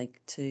relevant, I think,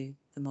 to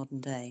the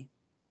modern day.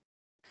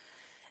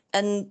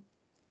 And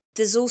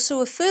there's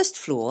also a first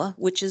floor,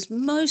 which is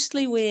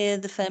mostly where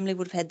the family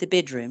would have had their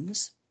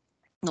bedrooms,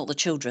 not the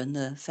children,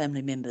 the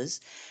family members,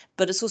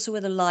 but it's also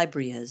where the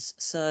library is.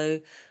 So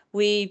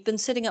we've been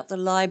setting up the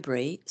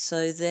library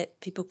so that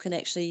people can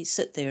actually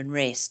sit there and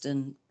rest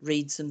and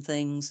read some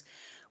things.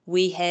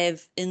 We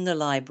have in the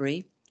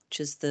library, which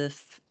is the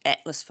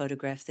atlas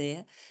photograph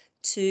there,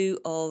 two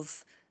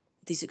of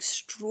these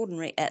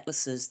extraordinary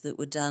atlases that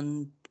were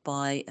done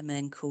by a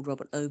man called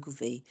Robert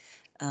Ogilvie,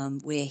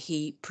 where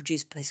he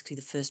produced basically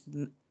the first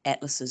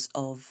atlases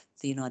of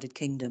the United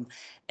Kingdom,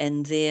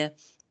 and they're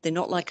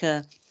not like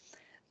a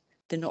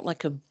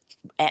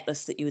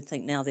atlas that you would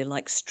think now. They're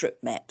like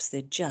strip maps.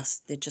 They're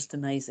just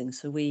amazing.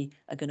 So we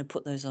are going to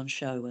put those on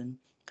show and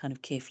kind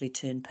of carefully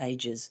turn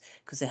pages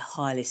because they're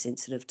highly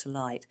sensitive to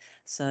light.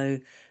 So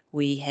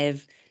we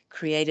have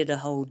created a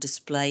whole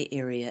display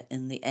area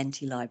in the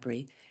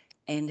anti-library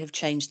and have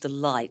changed the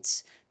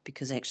lights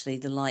because actually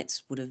the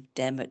lights would have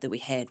damaged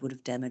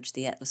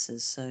the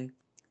atlases, so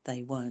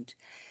they won't.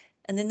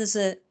 And then there's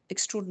a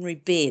extraordinary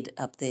bed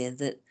up there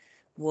that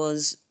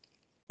was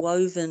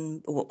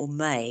woven or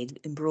made,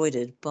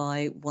 embroidered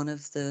by one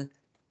of the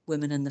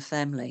women in the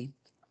family,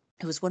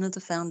 who was one of the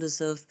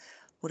founders of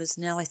what is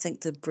now, I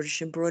think, the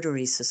British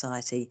Embroidery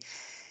Society.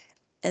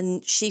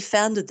 And she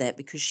founded that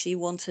because she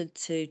wanted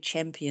to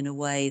champion a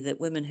way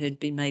that women who'd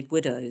been made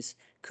widows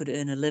could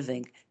earn a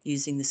living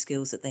using the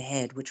skills that they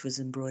had, which was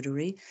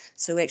embroidery.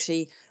 So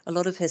actually, a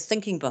lot of her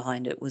thinking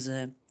behind it was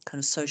a kind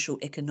of social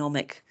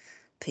economic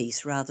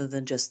piece rather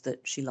than just that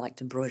she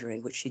liked embroidery,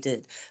 which she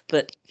did.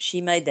 But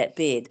she made that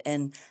bed,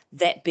 and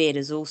that bed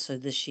is also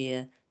this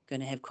year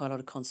going to have quite a lot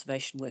of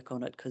conservation work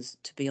on it because,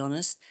 to be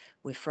honest,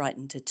 we're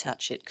frightened to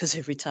touch it because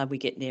every time we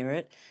get near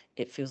it,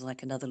 it feels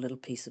like another little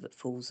piece of it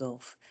falls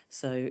off.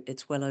 So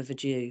it's well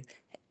overdue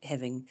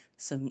having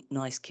some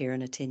nice care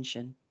and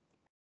attention.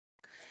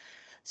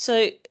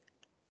 So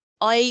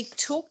I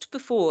talked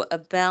before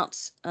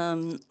about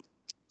the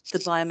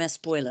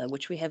biomass boiler,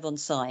 which we have on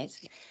site,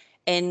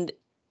 and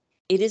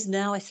it is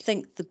now, I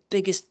think, the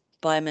biggest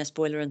biomass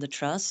boiler in the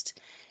trust.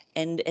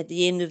 And at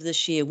the end of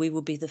this year, we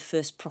will be the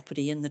first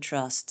property in the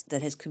trust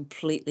that has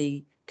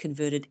completely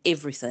converted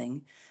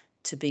everything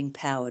to being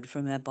powered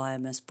from our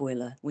biomass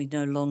boiler. We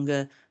no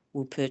longer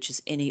will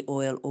purchase any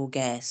oil or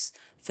gas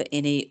for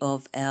any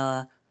of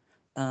our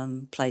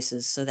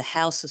places. So the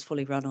house is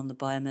fully run on the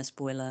biomass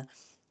boiler,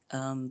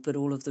 but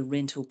all of the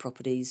rental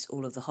properties,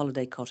 all of the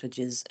holiday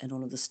cottages, and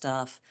all of the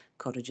staff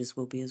cottages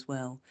will be as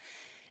well.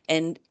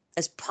 And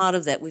as part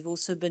of that, we've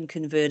also been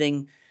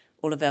converting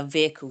all of our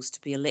vehicles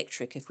to be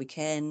electric if we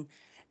can,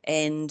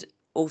 and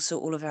also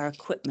all of our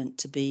equipment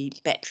to be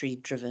battery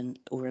driven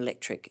or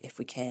electric if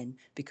we can,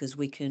 because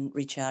we can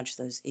recharge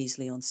those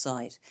easily on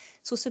site.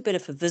 It's also better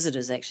for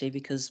visitors actually,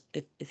 because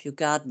if you're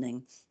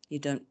gardening, you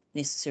don't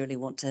necessarily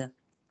want to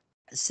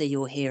see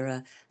or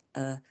hear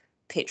a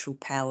petrol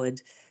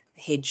powered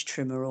hedge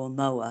trimmer or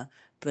mower,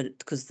 but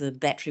because the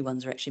battery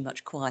ones are actually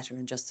much quieter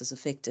and just as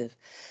effective.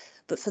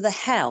 But for the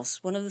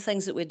house, one of the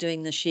things that we're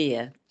doing this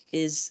year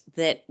is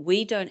that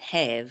we don't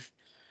have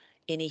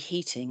any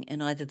heating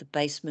in either the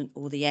basement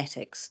or the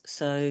attics.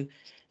 So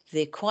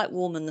they're quite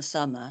warm in the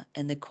summer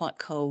and they're quite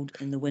cold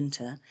in the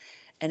winter.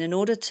 And in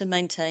order to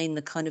maintain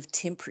the kind of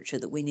temperature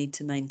that we need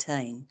to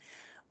maintain,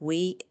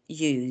 we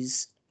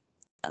use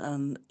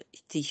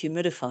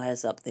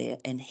dehumidifiers up there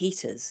and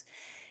heaters.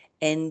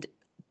 And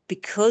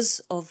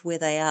because of where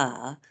they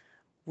are,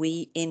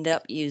 we end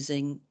up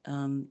using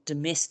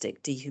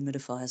domestic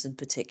dehumidifiers in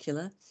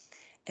particular.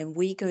 And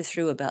we go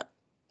through about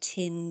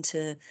 10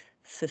 to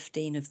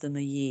 15 of them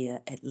a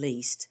year at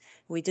least.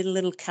 We did a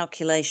little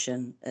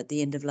calculation at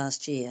the end of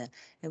last year,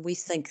 and we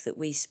think that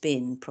we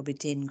spend probably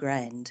 10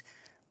 grand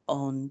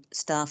on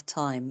staff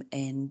time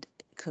and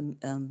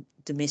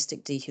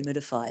domestic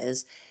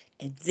dehumidifiers,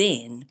 and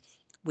then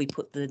we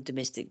put the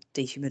domestic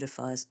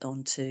dehumidifiers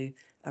onto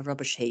a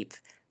rubbish heap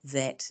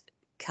that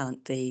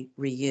can't be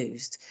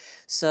reused.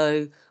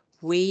 So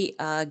we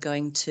are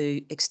going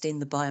to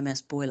extend the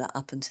biomass boiler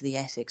up into the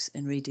attics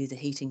and redo the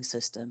heating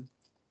system,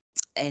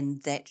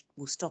 and that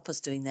will stop us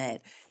doing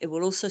that. It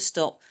will also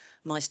stop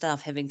my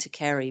staff having to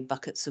carry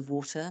buckets of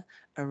water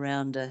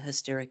around a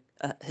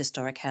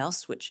historic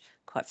house, which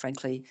quite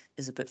frankly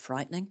is a bit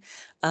frightening.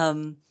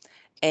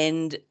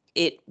 And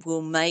it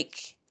will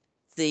make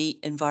the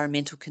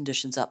environmental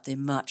conditions up there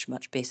much,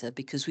 much better,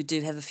 because we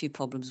do have a few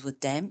problems with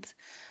damp,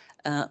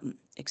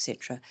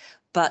 etc.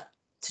 But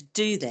to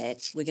do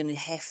that, we're going to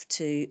have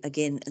to,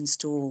 again,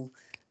 install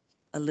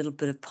a little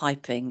bit of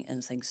piping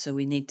and things. So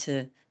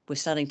we're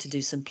starting to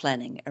do some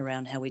planning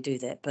around how we do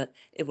that. But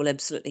it will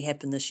absolutely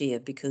happen this year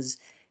because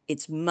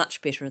it's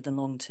much better in the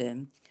long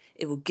term.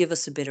 It will give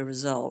us a better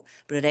result,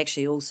 but it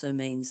actually also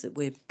means that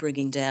we're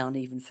bringing down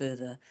even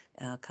further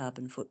our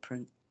carbon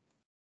footprint.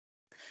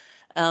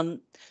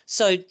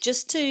 So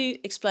just to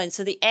explain,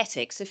 so the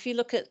attics, if you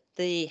look at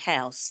the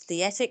house,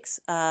 the attics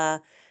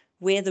are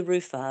where the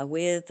roof are,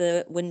 where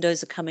the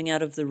windows are coming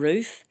out of the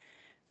roof.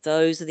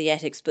 those are the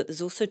attics, but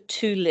there's also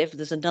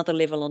there's another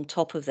level on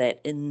top of that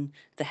in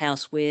the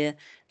house where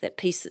that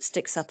piece that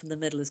sticks up in the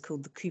middle is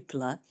called the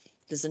cupola.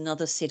 There's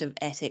another set of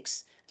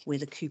attics where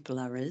the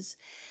cupola is.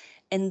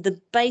 And the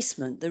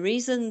basement, the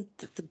reason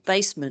that the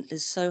basement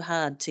is so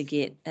hard to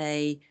get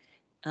a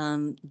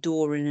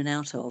door in and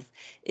out of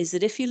is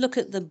that if you look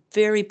at the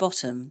very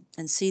bottom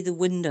and see the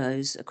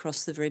windows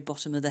across the very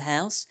bottom of the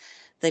house,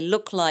 they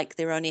look like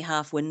they're only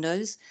half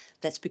windows.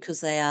 That's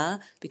because they are,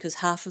 because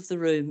half of the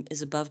room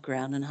is above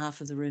ground and half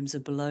of the rooms are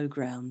below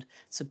ground.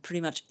 So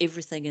pretty much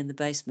everything in the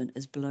basement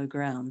is below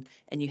ground,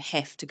 and you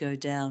have to go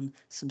down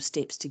some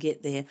steps to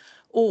get there,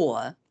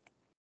 or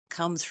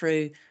come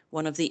through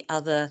one of the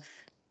other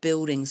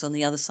buildings on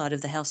the other side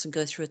of the house and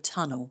go through a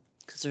tunnel,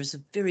 because there's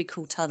a very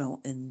cool tunnel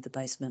in the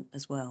basement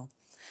as well.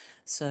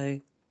 So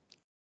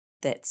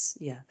that's,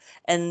 yeah.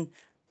 And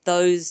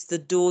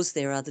the doors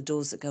there are the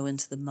doors that go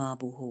into the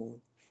marble hall.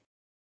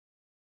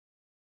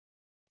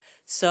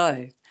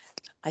 So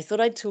I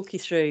thought I'd talk you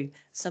through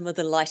some of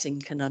the lighting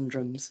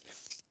conundrums.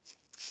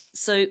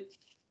 So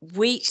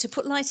to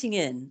put lighting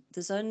in,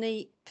 there's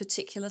only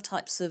particular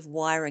types of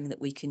wiring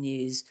that we can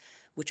use,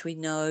 which we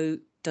know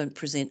don't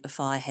present a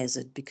fire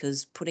hazard,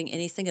 because putting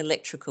anything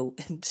electrical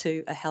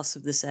into a house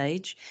of this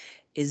age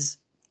is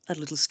a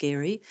little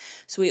scary.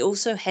 So we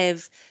also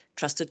have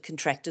trusted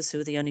contractors who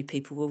are the only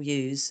people we'll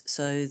use.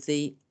 So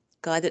the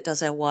guy that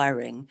does our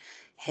wiring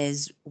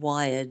has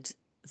wired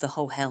the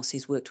whole house.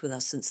 He's worked with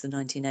us since the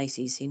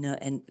 1980s.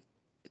 And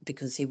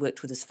because he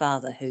worked with his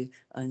father, who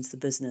owns the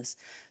business.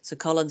 So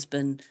Colin's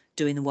been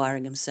doing the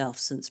wiring himself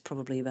since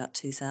probably about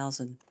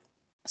 2000.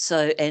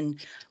 So, and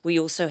we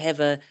also have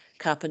a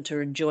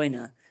carpenter and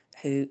joiner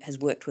who has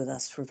worked with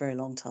us for a very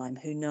long time,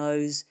 who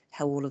knows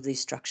how all of these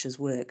structures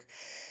work.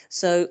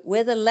 So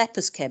where the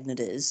lapis cabinet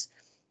is,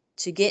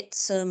 to get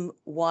some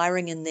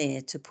wiring in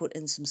there to put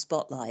in some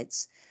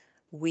spotlights,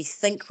 we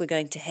think we're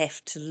going to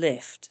have to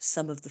lift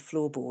some of the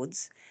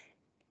floorboards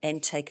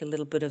and take a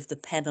little bit of the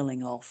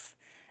paneling off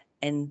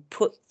and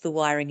put the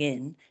wiring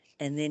in,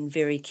 and then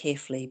very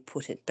carefully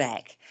put it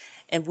back.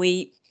 And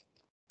we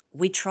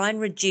try and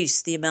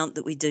reduce the amount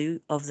that we do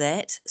of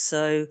that.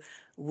 So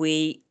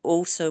we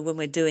also, when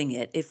we're doing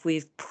it, if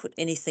we've put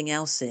anything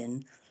else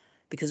in,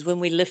 because when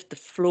we lift the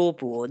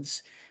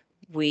floorboards,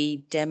 we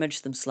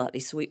damage them slightly.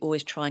 So we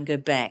always try and go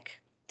back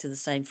to the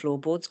same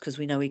floorboards, because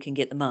we know we can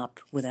get them up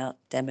without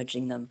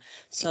damaging them.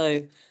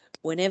 So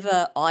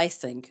whenever I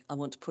think I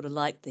want to put a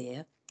light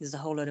there, there's a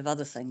whole lot of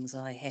other things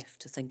I have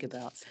to think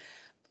about.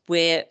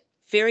 We're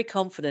very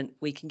confident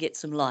we can get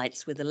some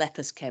lights where the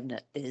lapis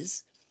cabinet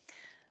is.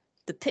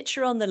 The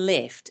picture on the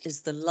left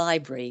is the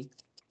library,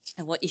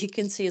 and what you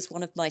can see is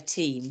one of my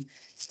team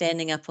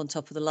standing up on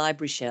top of the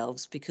library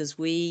shelves, because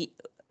we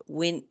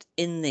went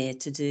in there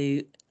to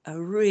do a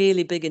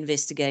really big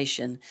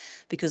investigation,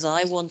 because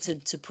I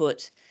wanted to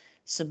put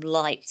some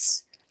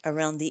lights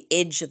around the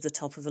edge of the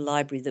top of the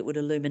library that would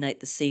illuminate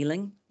the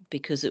ceiling,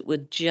 because it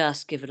would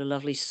just give it a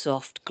lovely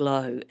soft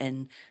glow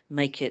and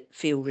make it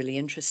feel really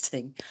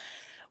interesting.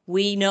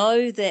 We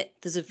know that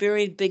there's a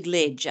very big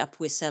ledge up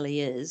where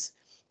Sally is,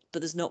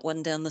 but there's not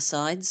one down the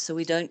sides, so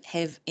we don't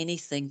have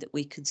anything that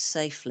we could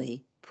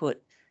safely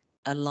put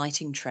a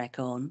lighting track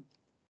on.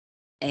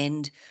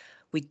 And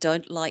we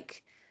don't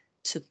like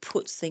to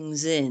put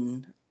things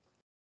in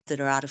that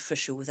are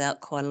artificial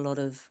without quite a lot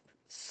of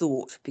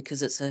thought,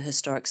 because it's a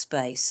historic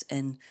space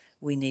and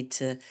we need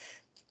to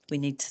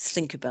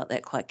think about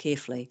that quite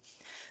carefully.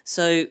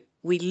 So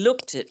we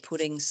looked at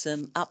putting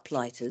some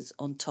uplighters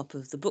on top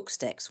of the book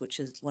stacks, which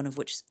is one of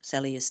which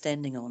Sally is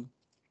standing on.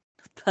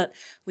 But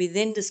we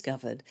then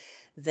discovered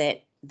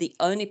that the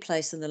only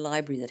place in the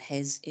library that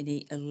has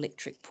any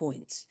electric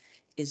points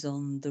is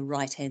on the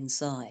right-hand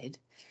side.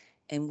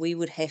 And we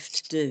would have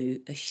to do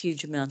a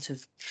huge amount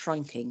of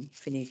trunking,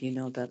 if any of you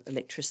know about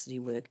electricity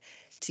work,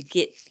 to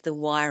get the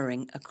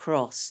wiring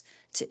across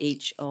to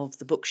each of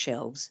the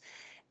bookshelves.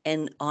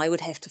 And I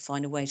would have to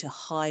find a way to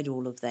hide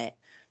all of that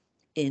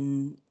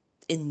in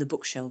the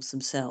bookshelves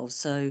themselves.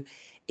 So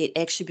it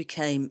actually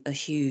became a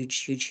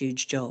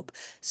huge job.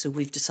 So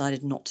we've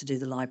decided not to do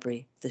the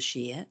library this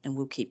year, and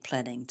we'll keep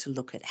planning to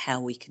look at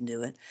how we can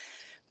do it.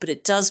 But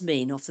it does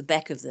mean, off the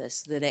back of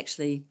this, that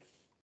actually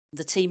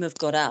the team have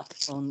got up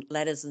on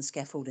ladders and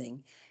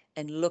scaffolding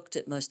and looked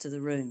at most of the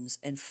rooms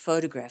and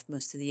photographed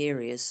most of the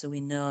areas, so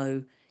we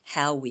know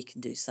how we can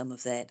do some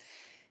of that.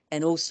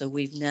 And also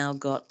we've now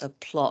got a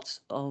plot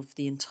of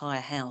the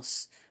entire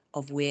house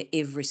of where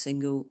every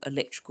single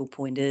electrical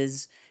point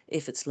is,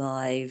 if it's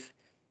live,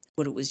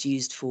 what it was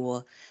used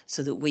for,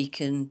 so that we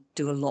can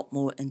do a lot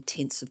more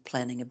intensive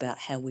planning about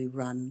how we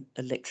run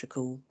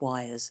electrical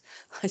wires.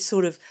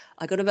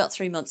 I got about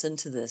 3 months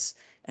into this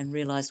and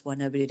realised why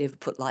nobody had ever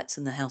put lights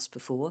in the house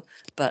before,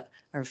 but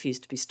I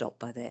refused to be stopped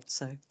by that.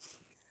 So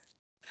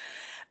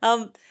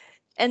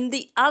and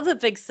the other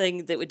big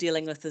thing that we're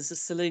dealing with is the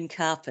saloon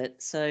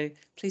carpet. So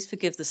please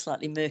forgive the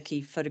slightly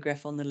murky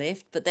photograph on the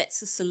left, but that's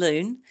the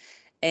saloon.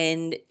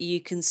 And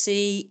you can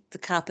see the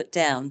carpet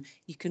down.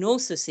 You can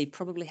also see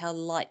probably how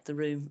light the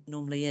room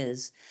normally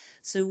is.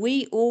 So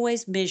we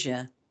always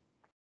measure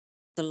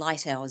the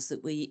light hours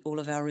that all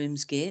of our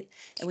rooms get.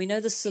 And we know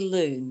the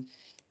saloon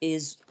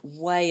is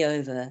way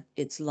over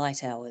its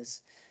light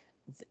hours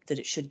that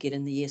it should get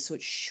in the year. So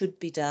it should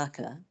be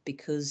darker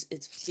because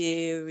it's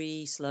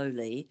very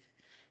slowly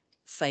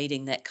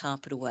fading that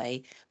carpet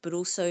away, but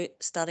also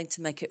starting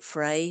to make it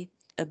fray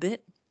a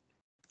bit.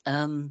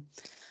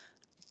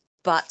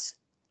 But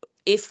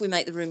if we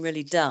make the room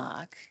really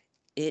dark,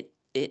 it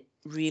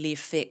really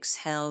affects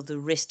how the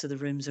rest of the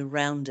rooms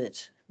around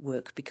it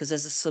work, because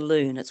as a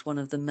saloon, it's one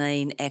of the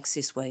main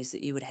access ways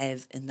that you would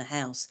have in the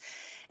house.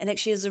 And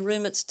actually, as a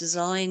room, it's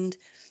designed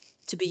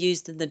to be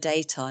used in the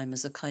daytime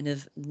as a kind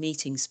of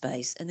meeting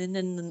space. And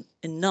then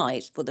in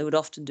night, what they would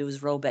often do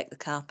is roll back the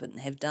carpet and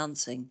have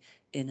dancing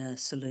in a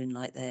saloon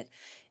like that.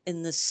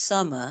 In the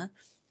summer,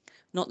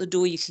 not the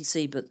door you can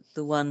see, but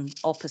the one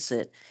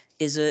opposite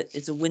is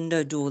a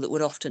window door that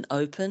would often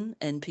open,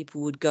 and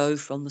people would go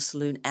from the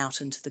saloon out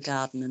into the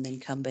garden and then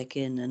come back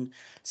in, and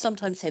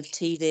sometimes have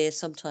tea there,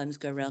 sometimes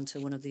go round to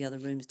one of the other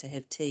rooms to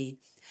have tea.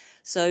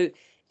 So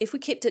if we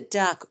kept it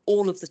dark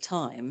all of the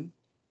time,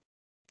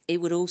 it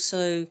would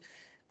also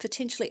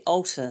potentially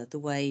alter the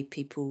way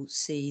people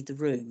see the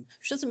room,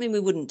 which doesn't mean we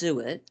wouldn't do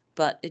it,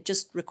 but it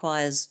just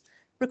requires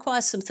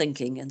some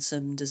thinking and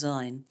some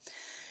design.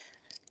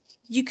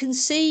 You can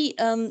see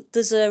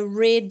there's a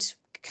red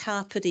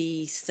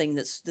carpety thing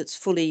that's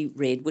fully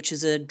red, which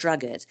is a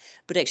drugget.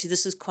 But actually,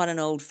 this is quite an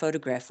old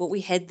photograph. What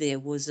we had there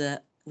was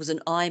an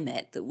eye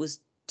mat that was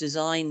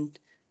designed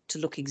to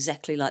look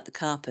exactly like the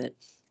carpet,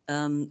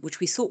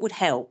 which we thought would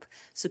help,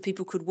 so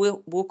people could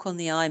walk on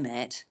the eye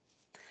mat.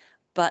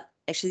 But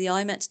actually, the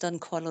eye mat's done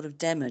quite a lot of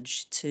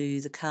damage to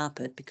the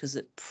carpet because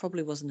it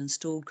probably wasn't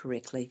installed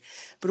correctly.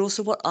 But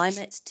also, what eye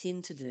mats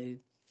tend to do,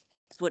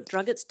 what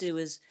druggets do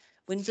is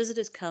when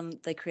visitors come,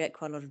 they create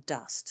quite a lot of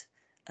dust.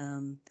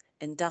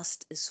 And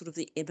dust is sort of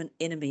the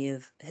enemy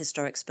of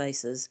historic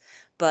spaces,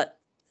 but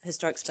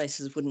historic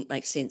spaces wouldn't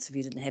make sense if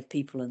you didn't have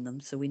people in them.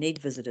 So we need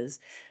visitors,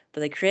 but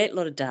they create a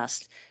lot of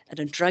dust, and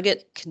a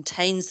drugget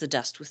contains the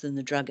dust within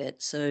the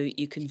drugget, so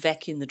you can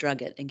vacuum the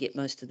drugget and get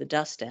most of the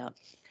dust out.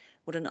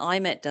 What an eye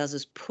mat does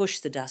is push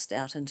the dust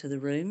out into the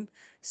room,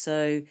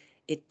 so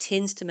it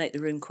tends to make the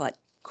room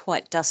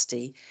quite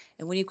dusty.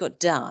 And when you've got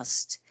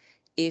dust,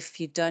 if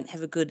you don't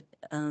have a good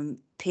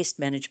pest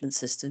management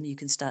system, you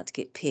can start to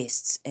get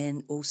pests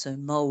and also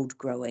mold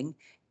growing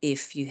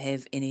if you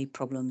have any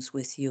problems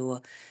with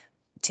your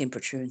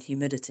temperature and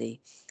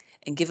humidity.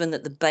 And given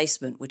that the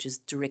basement, which is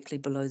directly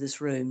below this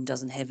room,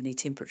 doesn't have any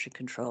temperature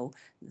control,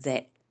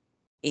 that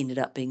ended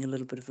up being a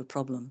little bit of a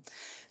problem.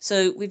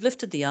 So we've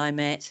lifted the eye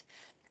mat.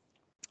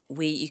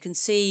 You can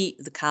see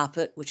the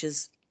carpet, which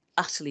is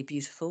utterly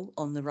beautiful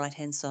on the right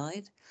hand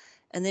side.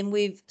 And then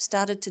we've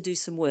started to do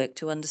some work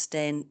to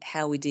understand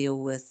how we deal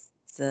with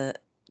the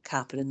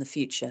carpet in the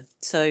future.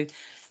 So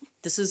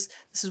this is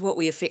what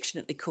we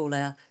affectionately call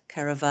our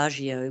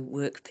Caravaggio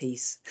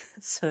workpiece.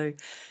 So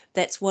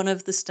that's one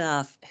of the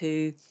staff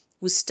who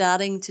was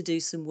starting to do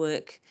some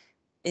work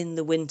in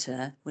the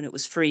winter when it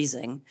was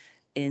freezing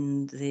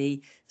in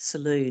the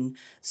saloon.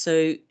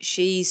 So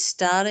she's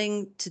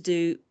starting to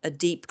do a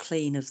deep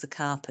clean of the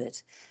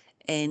carpet.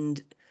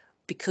 And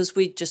because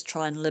we just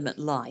try and limit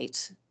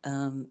light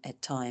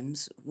at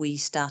times, we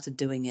started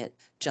doing it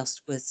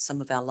just with some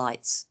of our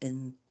lights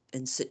in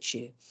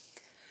situ.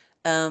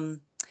 Um,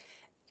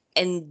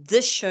 and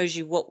this shows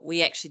you what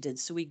we actually did.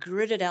 So we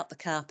gridded out the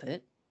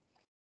carpet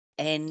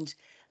and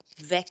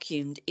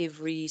vacuumed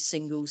every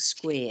single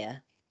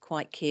square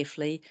quite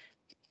carefully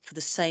for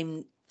the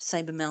same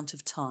amount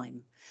of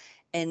time.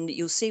 And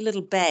you'll see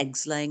little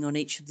bags laying on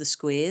each of the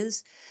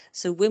squares.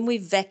 So when we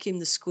vacuum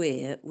the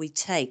square, we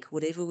take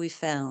whatever we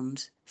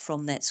found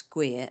from that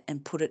square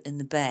and put it in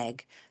the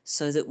bag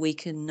so that we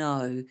can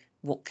know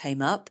what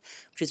came up,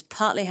 which is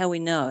partly how we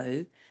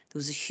know there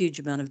was a huge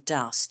amount of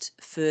dust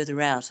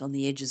further out on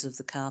the edges of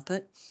the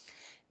carpet,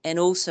 and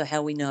also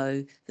how we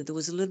know that there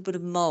was a little bit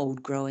of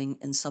mold growing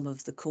in some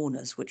of the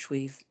corners, which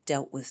we've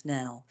dealt with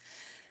now.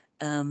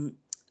 Um,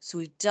 so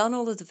we've done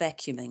all of the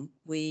vacuuming.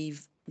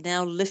 We've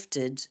now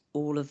lifted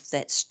all of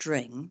that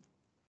string,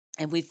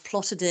 and we've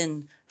plotted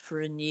in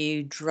for a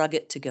new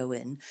drugget to go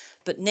in.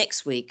 But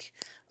next week,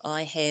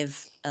 I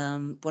have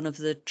one of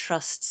the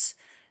Trust's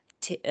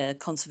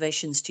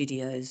conservation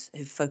studios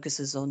who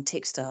focuses on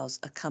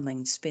textiles are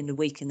coming to spend a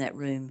week in that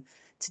room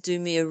to do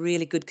me a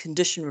really good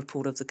condition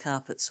report of the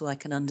carpet so I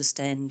can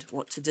understand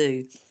what to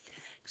do.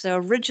 Because our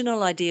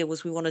original idea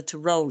was we wanted to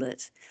roll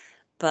it,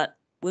 but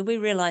when we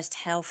realized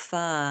how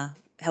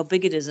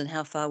big it is and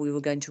how far we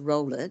were going to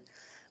roll it,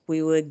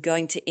 we were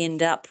going to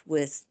end up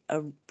with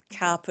a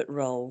carpet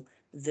roll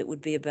that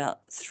would be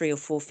about 3 or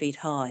 4 feet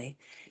high.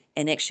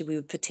 And actually, we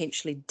would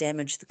potentially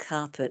damage the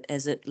carpet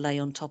as it lay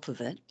on top of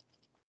it.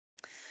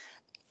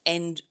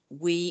 And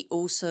we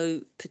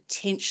also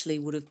potentially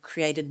would have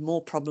created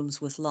more problems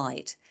with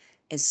light,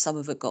 as some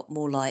of it got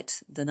more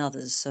light than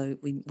others. So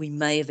we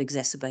may have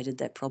exacerbated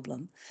that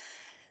problem.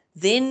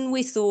 Then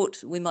we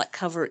thought we might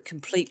cover it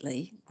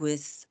completely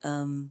with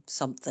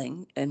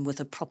something and with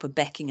a proper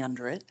backing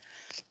under it.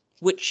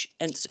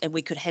 and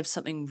we could have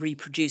something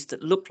reproduced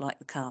that looked like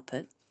the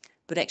carpet,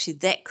 but actually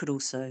that could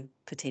also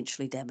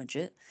potentially damage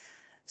it.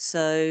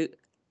 So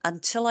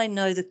until I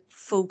know the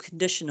full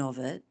condition of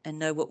it and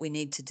know what we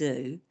need to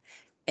do,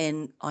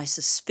 and I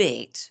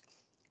suspect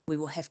we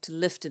will have to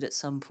lift it at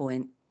some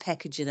point,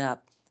 package it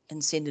up,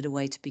 and send it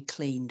away to be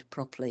cleaned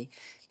properly.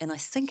 And I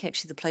think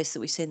actually the place that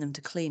we send them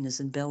to clean is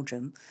in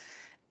Belgium.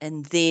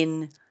 And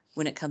then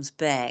when it comes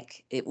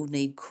back, it will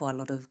need quite a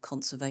lot of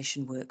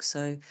conservation work.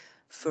 So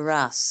for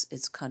us,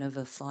 it's kind of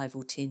a 5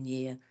 or 10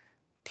 year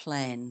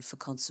plan for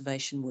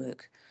conservation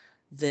work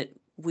that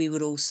we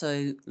would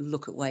also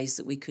look at ways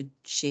that we could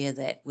share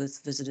that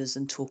with visitors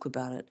and talk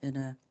about it in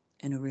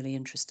a really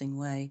interesting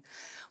way.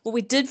 What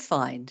we did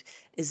find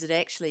is that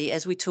actually,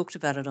 as we talked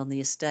about it on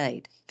the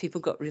estate, people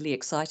got really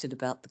excited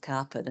about the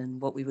carpet and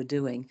what we were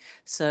doing.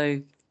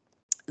 So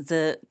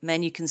the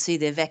man you can see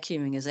there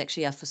vacuuming is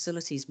actually our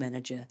facilities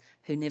manager,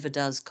 who never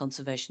does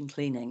conservation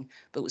cleaning,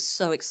 but was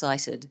so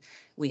excited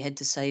we had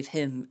to save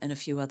him and a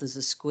few others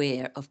a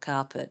square of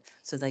carpet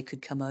so they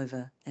could come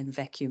over and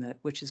vacuum it,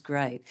 which is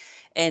great.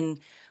 And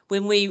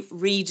when we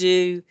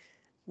redo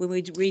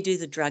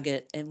the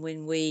drugget and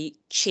when we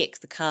check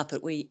the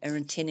carpet, we are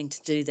intending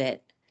to do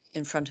that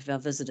in front of our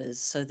visitors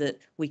so that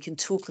we can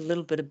talk a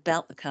little bit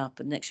about the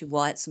carpet and actually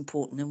why it's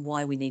important and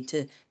why we need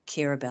to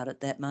care about it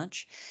that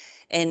much.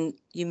 And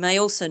you may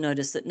also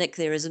notice that Nick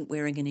there isn't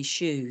wearing any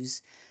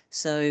shoes.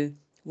 So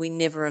we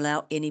never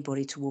allow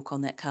anybody to walk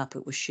on that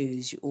carpet with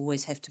shoes. You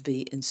always have to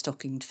be in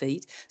stockinged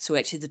feet. So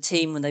actually the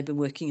team, when they've been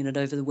working in it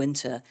over the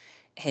winter,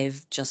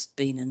 have just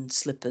been in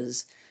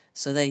slippers.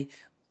 So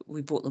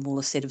we bought them all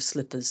a set of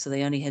slippers. So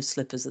they only have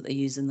slippers that they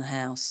use in the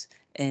house,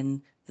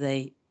 and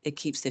it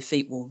keeps their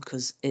feet warm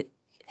because it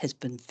has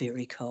been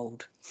very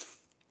cold.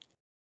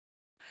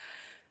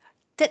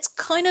 That's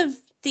kind of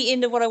the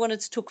end of what I wanted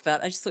to talk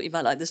about. I just thought you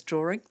might like this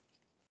drawing,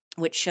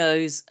 which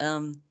shows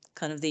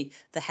kind of the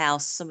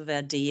house, some of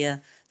our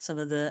deer, some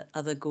of the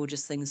other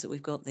gorgeous things that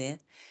we've got there.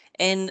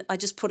 And I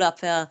just put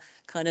up our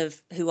kind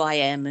of who I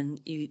am, and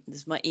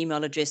there's my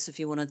email address if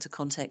you wanted to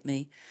contact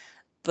me,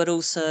 but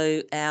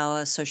also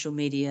our social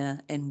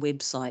media and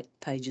website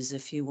pages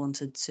if you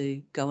wanted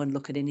to go and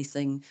look at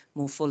anything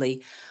more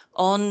fully.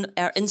 On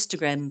our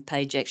Instagram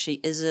page actually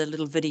is a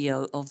little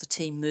video of the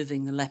team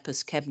moving the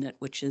lapis cabinet,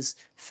 which is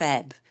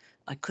fab.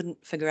 I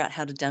couldn't figure out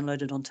how to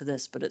download it onto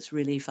this, but it's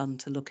really fun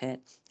to look at.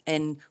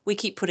 And we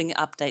keep putting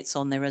updates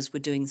on there as we're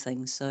doing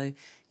things, so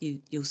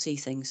you'll see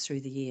things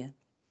through the year.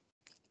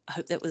 I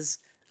hope that was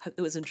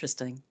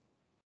interesting.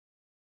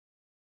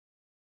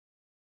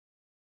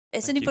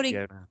 Is Thank you, anybody?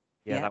 Fiona.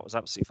 Yeah, Yeah. that was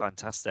absolutely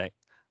fantastic.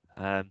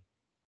 Um,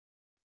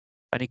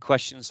 any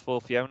questions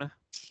for Fiona?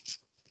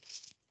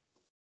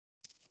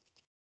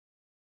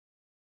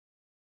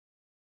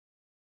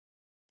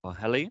 Or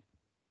Helene?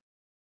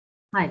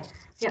 Hi.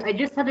 Yeah, I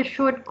just had a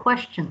short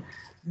question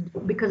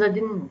because I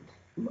didn't,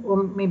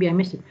 or maybe I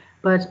missed it.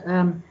 But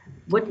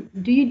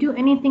what do you do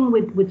anything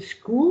with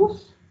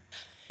schools,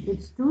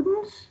 with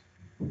students?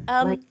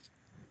 Like,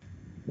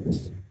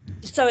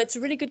 So it's a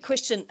really good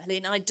question,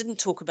 Helene. I didn't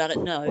talk about it,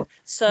 no.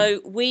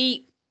 So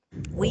we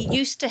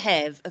used to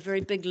have a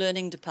very big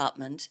learning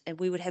department, and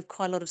we would have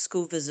quite a lot of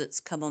school visits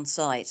come on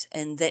site,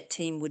 and that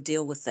team would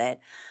deal with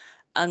that.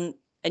 And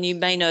you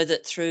may know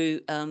that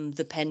through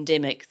the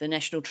pandemic, the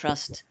National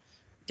Trust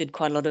did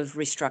quite a lot of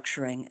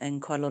restructuring,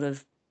 and quite a lot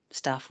of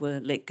staff were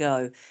let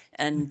go,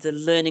 and the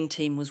learning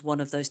team was one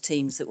of those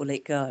teams that were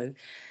let go.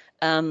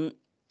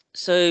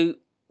 So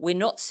we're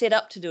not set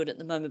up to do it at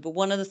the moment, but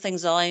one of the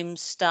things I'm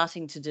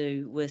starting to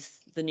do with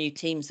the new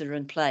teams that are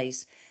in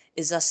place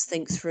is us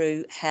think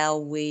through how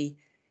we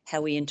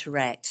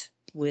interact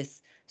with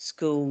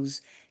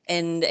schools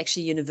and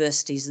actually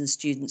universities and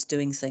students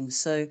doing things.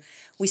 So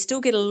we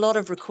still get a lot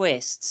of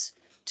requests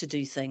to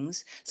do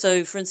things.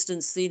 So for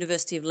instance, the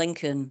University of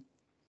Lincoln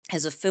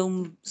has a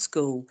film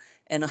school,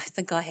 and I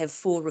think I have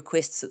 4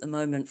 requests at the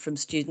moment from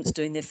students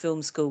doing their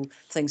film school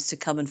things to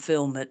come and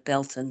film at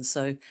Belton.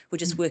 So we're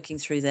just working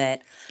through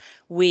that.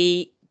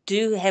 We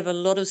do have a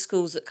lot of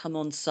schools that come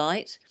on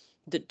site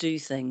that do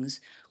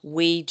things.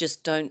 We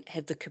just don't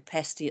have the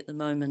capacity at the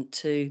moment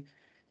to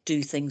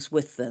do things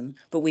with them,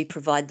 but we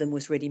provide them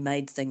with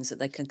ready-made things that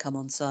they can come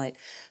on site.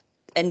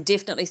 And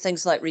definitely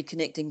things like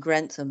Reconnecting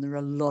Grantham, there are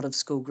a lot of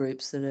school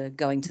groups that are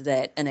going to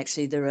that, and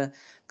actually there are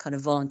kind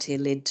of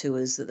volunteer-led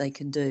tours that they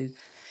can do.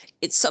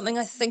 It's something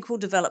I think we'll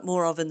develop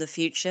more of in the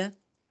future.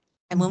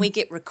 And when we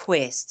get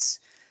requests,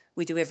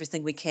 we do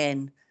everything we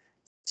can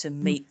to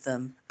meet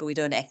them, but we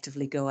don't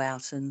actively go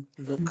out and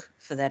look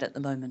for that at the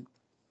moment.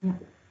 yeah.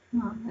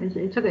 No,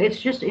 it's okay.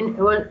 It's just I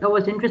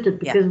was interested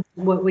because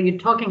what you're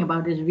talking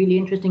about is really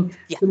interesting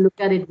to look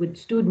at it with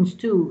students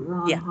too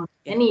on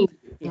any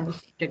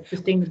subject,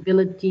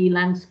 sustainability,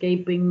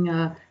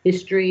 landscaping,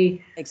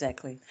 history.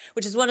 Exactly.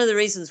 Which is one of the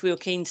reasons we were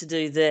keen to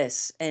do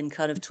this and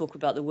kind of talk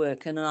about the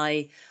work. And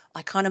I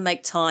kind of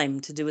make time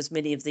to do as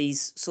many of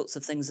these sorts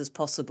of things as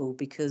possible,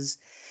 because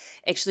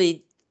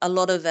actually a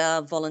lot of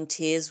our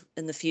volunteers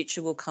in the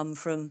future will come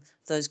from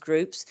those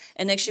groups.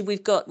 And actually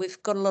we've got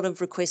a lot of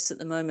requests at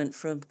the moment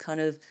from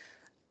kind of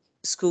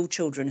school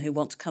children who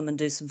want to come and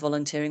do some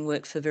volunteering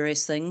work for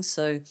various things.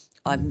 So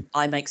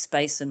I make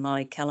space in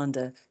my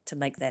calendar to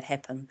make that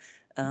happen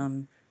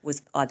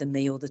with either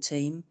me or the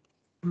team,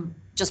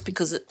 just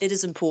because it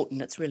is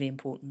important. It's really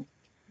important.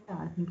 Yeah,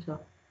 I think so.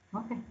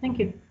 Okay, thank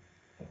you.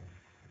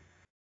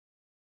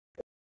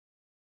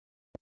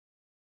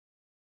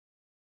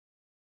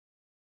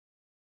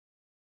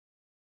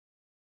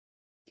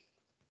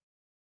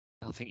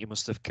 I think you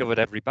must have covered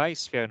every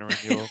base, Fiona,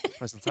 in your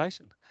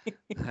presentation.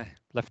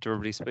 Left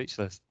everybody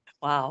speechless.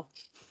 Wow.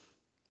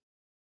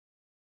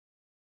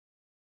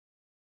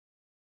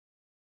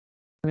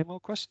 Any more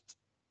questions?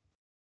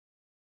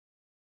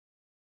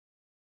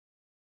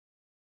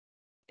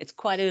 It's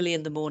quite early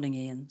in the morning,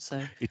 Ian.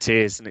 So it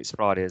is, and it's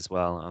Friday as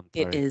well. I'm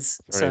very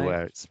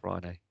aware it's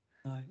Friday.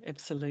 No,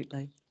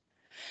 absolutely.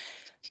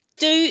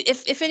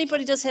 If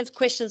anybody does have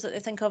questions that they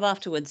think of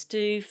afterwards,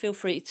 do feel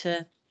free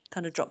to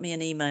kind of drop me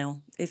an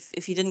email.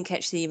 If you didn't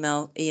catch the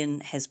email,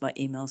 Ian has my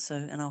email,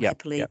 and I'll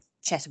happily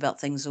chat about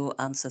things or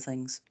answer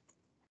things.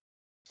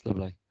 It's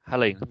lovely.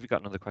 Helene, have you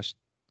got another question?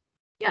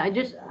 Yeah, I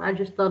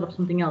just thought of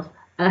something else.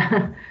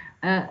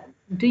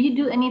 Do you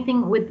do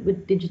anything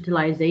with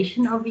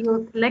digitalization of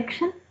your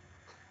collection?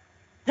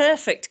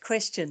 Perfect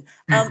question.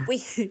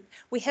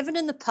 We haven't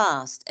in the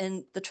past,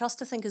 and the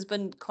Trust, I think, has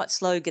been quite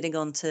slow getting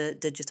on to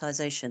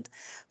digitisation,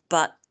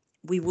 but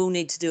we will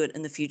need to do it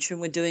in the future, and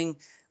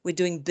we're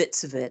doing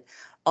bits of it.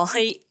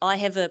 I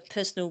have a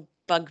personal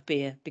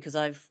bugbear because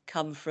I've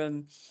come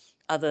from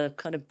other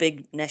kind of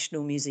big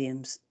national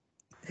museums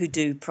who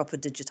do proper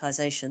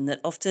digitisation,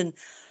 that often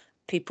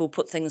people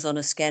put things on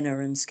a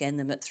scanner and scan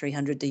them at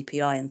 300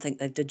 dpi and think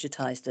they've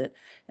digitized it,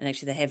 and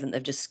actually they haven't.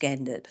 They've just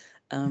scanned it,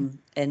 and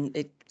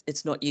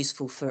it's not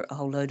useful for a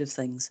whole load of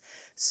things.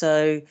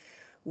 So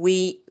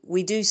we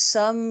do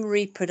some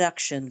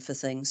reproduction for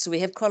things. So we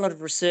have quite a lot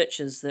of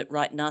researchers that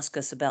write and ask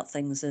us about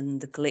things in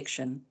the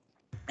collection,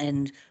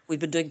 and we've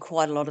been doing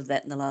quite a lot of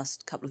that in the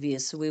last couple of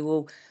years. So we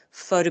will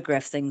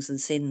photograph things and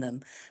send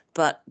them,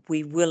 but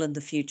we will in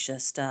the future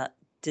start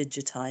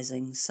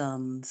digitizing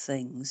some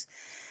things.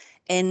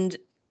 And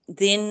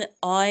then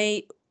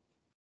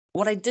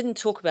what I didn't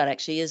talk about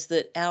actually is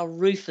that our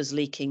roof is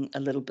leaking a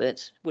little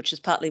bit, which is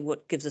partly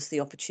what gives us the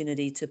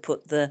opportunity to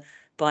put the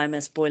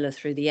biomass boiler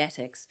through the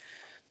attics.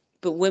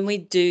 But when we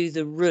do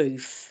the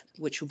roof,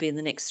 which will be in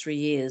the next 3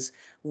 years,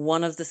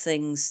 one of the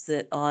things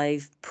that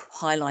I've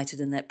highlighted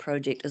in that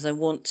project is I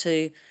want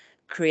to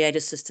create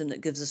a system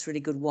that gives us really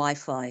good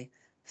Wi-Fi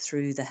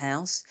through the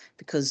house,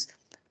 because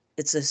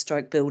it's a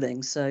historic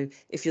building. So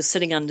if you're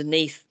sitting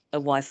underneath a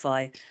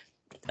Wi-Fi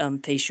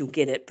piece, you'll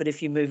get it, but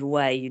if you move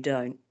away, you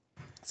don't.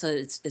 So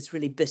it's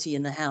really bitty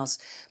in the house.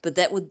 But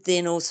that would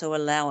then also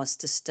allow us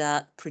to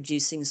start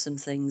producing some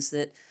things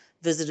that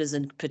visitors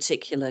in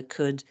particular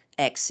could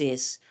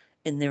access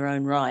in their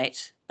own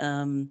right,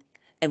 and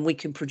we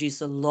can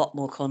produce a lot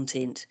more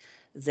content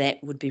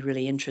that would be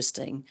really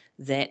interesting,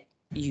 that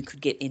you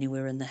could get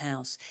anywhere in the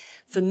house.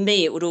 For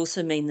me, it would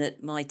also mean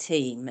that my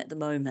team at the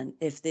moment,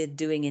 if they're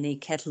doing any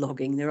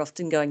cataloguing, they're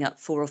often going up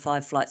 4 or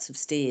 5 flights of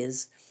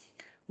stairs,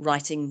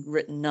 writing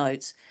written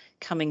notes,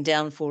 coming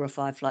down 4 or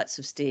 5 flights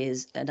of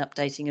stairs and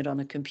updating it on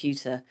a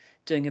computer,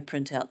 doing a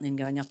printout and then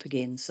going up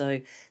again. So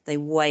they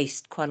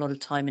waste quite a lot of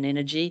time and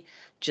energy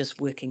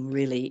just working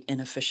really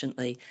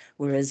inefficiently.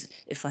 Whereas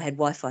if I had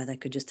Wi-Fi, they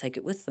could just take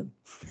it with them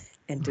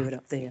and do it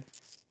up there.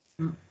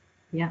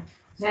 Yeah,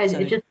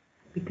 it's just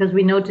because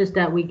we noticed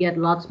that we get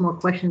lots more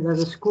questions as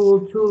a school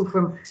too,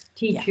 from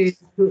teachers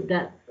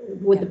that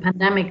with the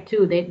pandemic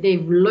too,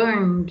 they've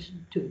learned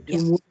to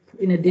work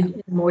in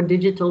a more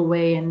digital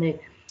way, and the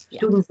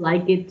students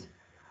like it.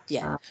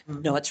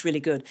 No, it's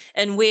really good.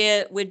 And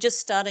we're just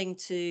starting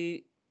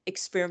to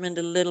experiment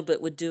a little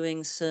bit with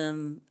doing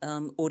some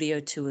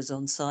audio tours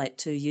on site,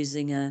 to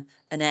using an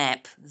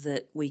app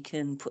that we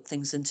can put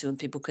things into and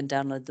people can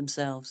download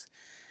themselves.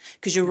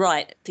 Because you're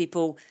right,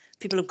 people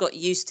have got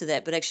used to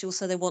that, but actually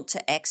also they want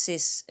to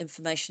access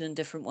information in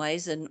different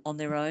ways and on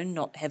their own,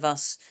 not have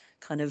us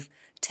kind of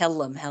tell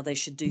them how they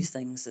should do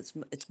things.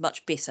 It's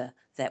much better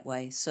that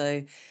way.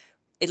 So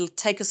it'll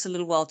take us a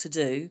little while to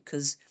do,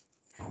 because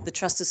the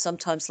Trust is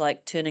sometimes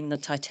like turning the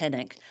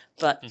Titanic,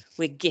 but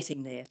we're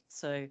getting there.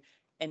 So,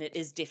 and it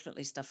is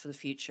definitely stuff for the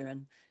future.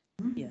 And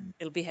yeah,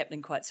 it'll be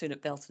happening quite soon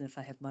at Belton if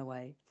I have my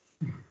way.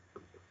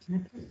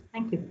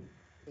 Thank you.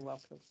 You're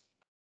welcome.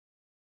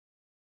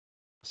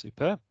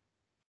 Superb.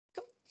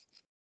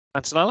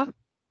 Antonella?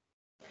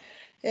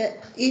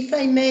 If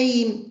I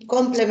may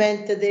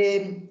complement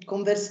the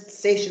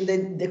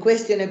conversation, the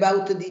question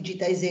about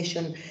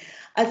digitization,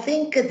 I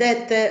think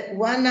that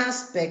one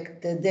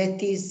aspect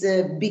that is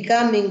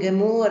becoming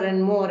more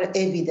and more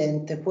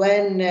evident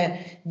when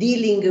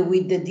dealing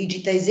with the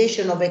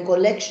digitization of a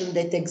collection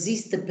that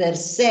exists per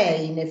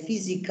se in a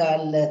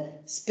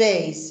physical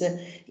space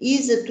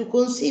is to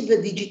conceive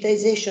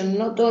digitization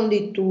not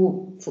only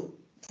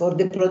for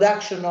the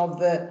production of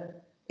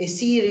a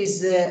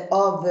series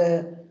of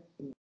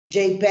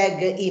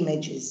JPEG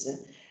images,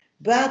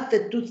 but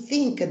to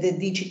think that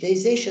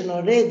digitization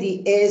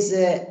already as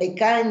a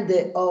kind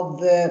of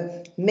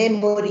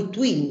memory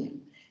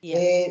twin,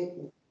 a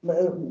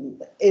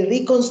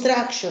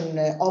reconstruction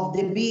of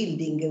the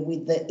building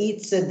with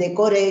its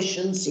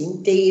decorations,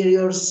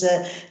 interiors,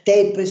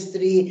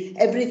 tapestry,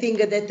 everything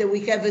that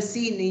we have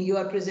seen in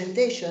your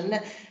presentation,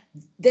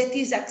 that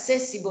is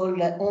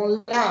accessible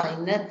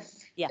online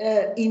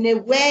in a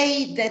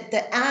way that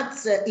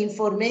adds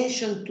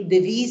information to the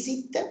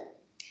visit,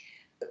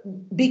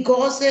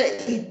 because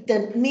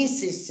it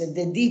misses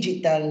the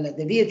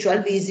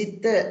virtual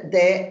visit,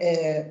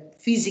 the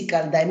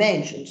physical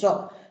dimension.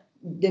 So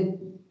the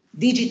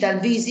digital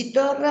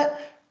visitor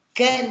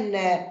can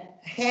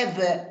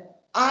have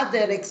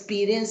other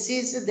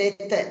experiences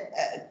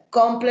that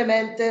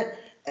complement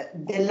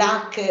the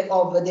lack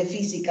of the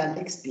physical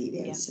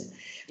experience.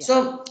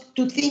 So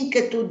to think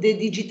to the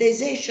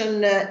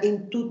digitization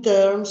in two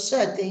terms,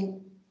 I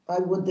think I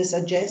would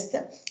suggest.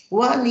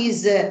 One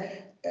is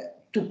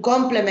to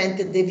complement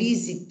the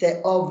visit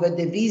of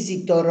the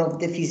visitor of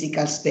the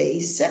physical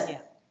space,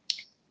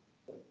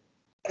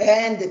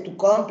 and to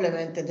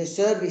complement the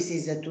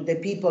services to the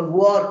people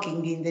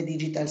working in the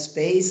digital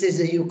space, as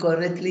you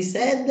correctly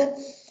said.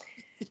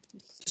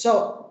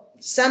 So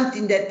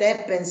something that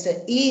happens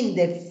in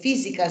the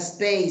physical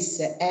space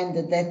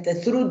and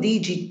that through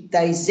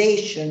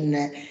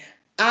digitization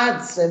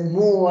adds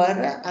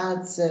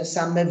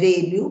some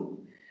value,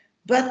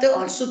 but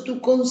also to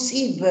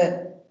conceive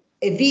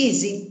a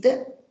visit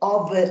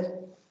of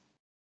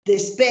the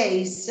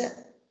space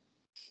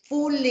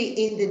fully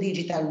in the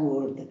digital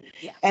world.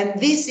 And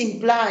this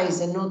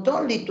implies not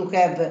only to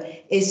have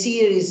a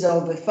series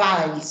of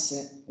files,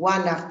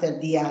 one after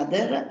the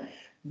other,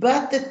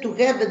 but to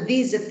have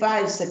these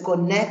files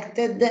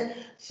connected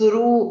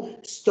through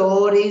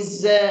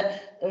stories,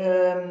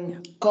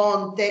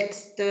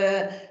 context,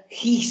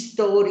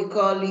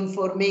 historical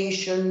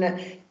information.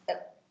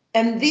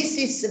 And this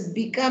is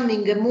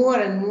becoming more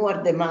and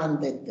more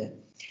demanded.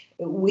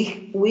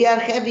 We are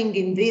having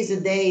in these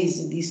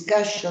days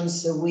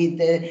discussions with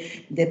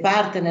the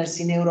partners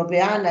in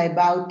Europeana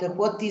about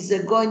what is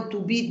going to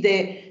be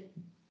the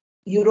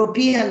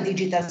European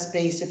digital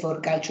space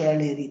for cultural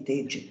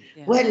heritage.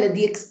 Well,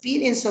 the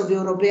experience of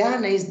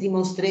Europeana is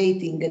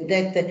demonstrating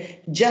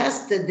that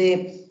just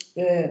the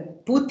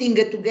putting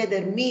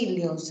together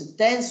millions,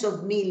 tens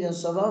of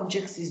millions of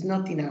objects is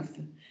not enough.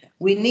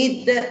 We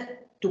need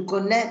to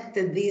connect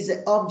these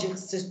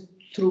objects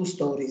through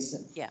stories.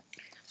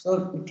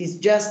 So it is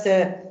just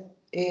a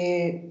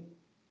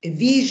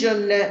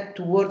vision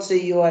towards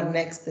your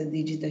next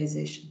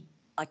digitization.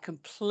 I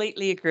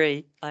completely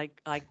agree.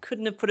 I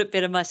couldn't have put it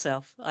better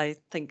myself. I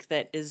think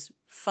that is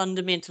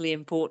fundamentally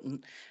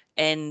important,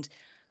 and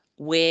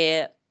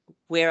where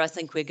I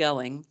think we're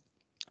going,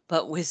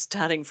 but we're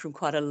starting from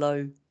quite a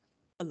low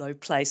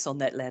place on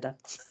that ladder.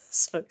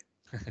 So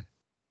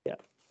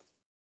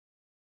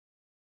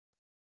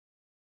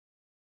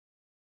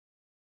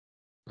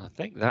I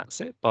think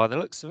that's it by the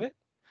looks of it.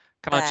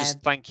 Can I just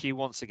thank you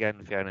once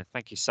again, Fiona?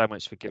 Thank you so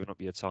much for giving up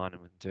your time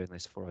and doing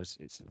this for us.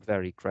 It's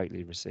very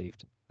greatly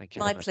received. Thank you.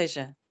 My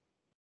pleasure.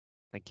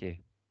 Thank you.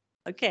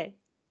 Okay.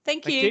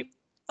 Thank you.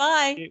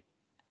 Bye. Thank you.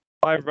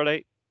 Bye,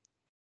 everybody.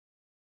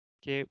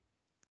 Thank you.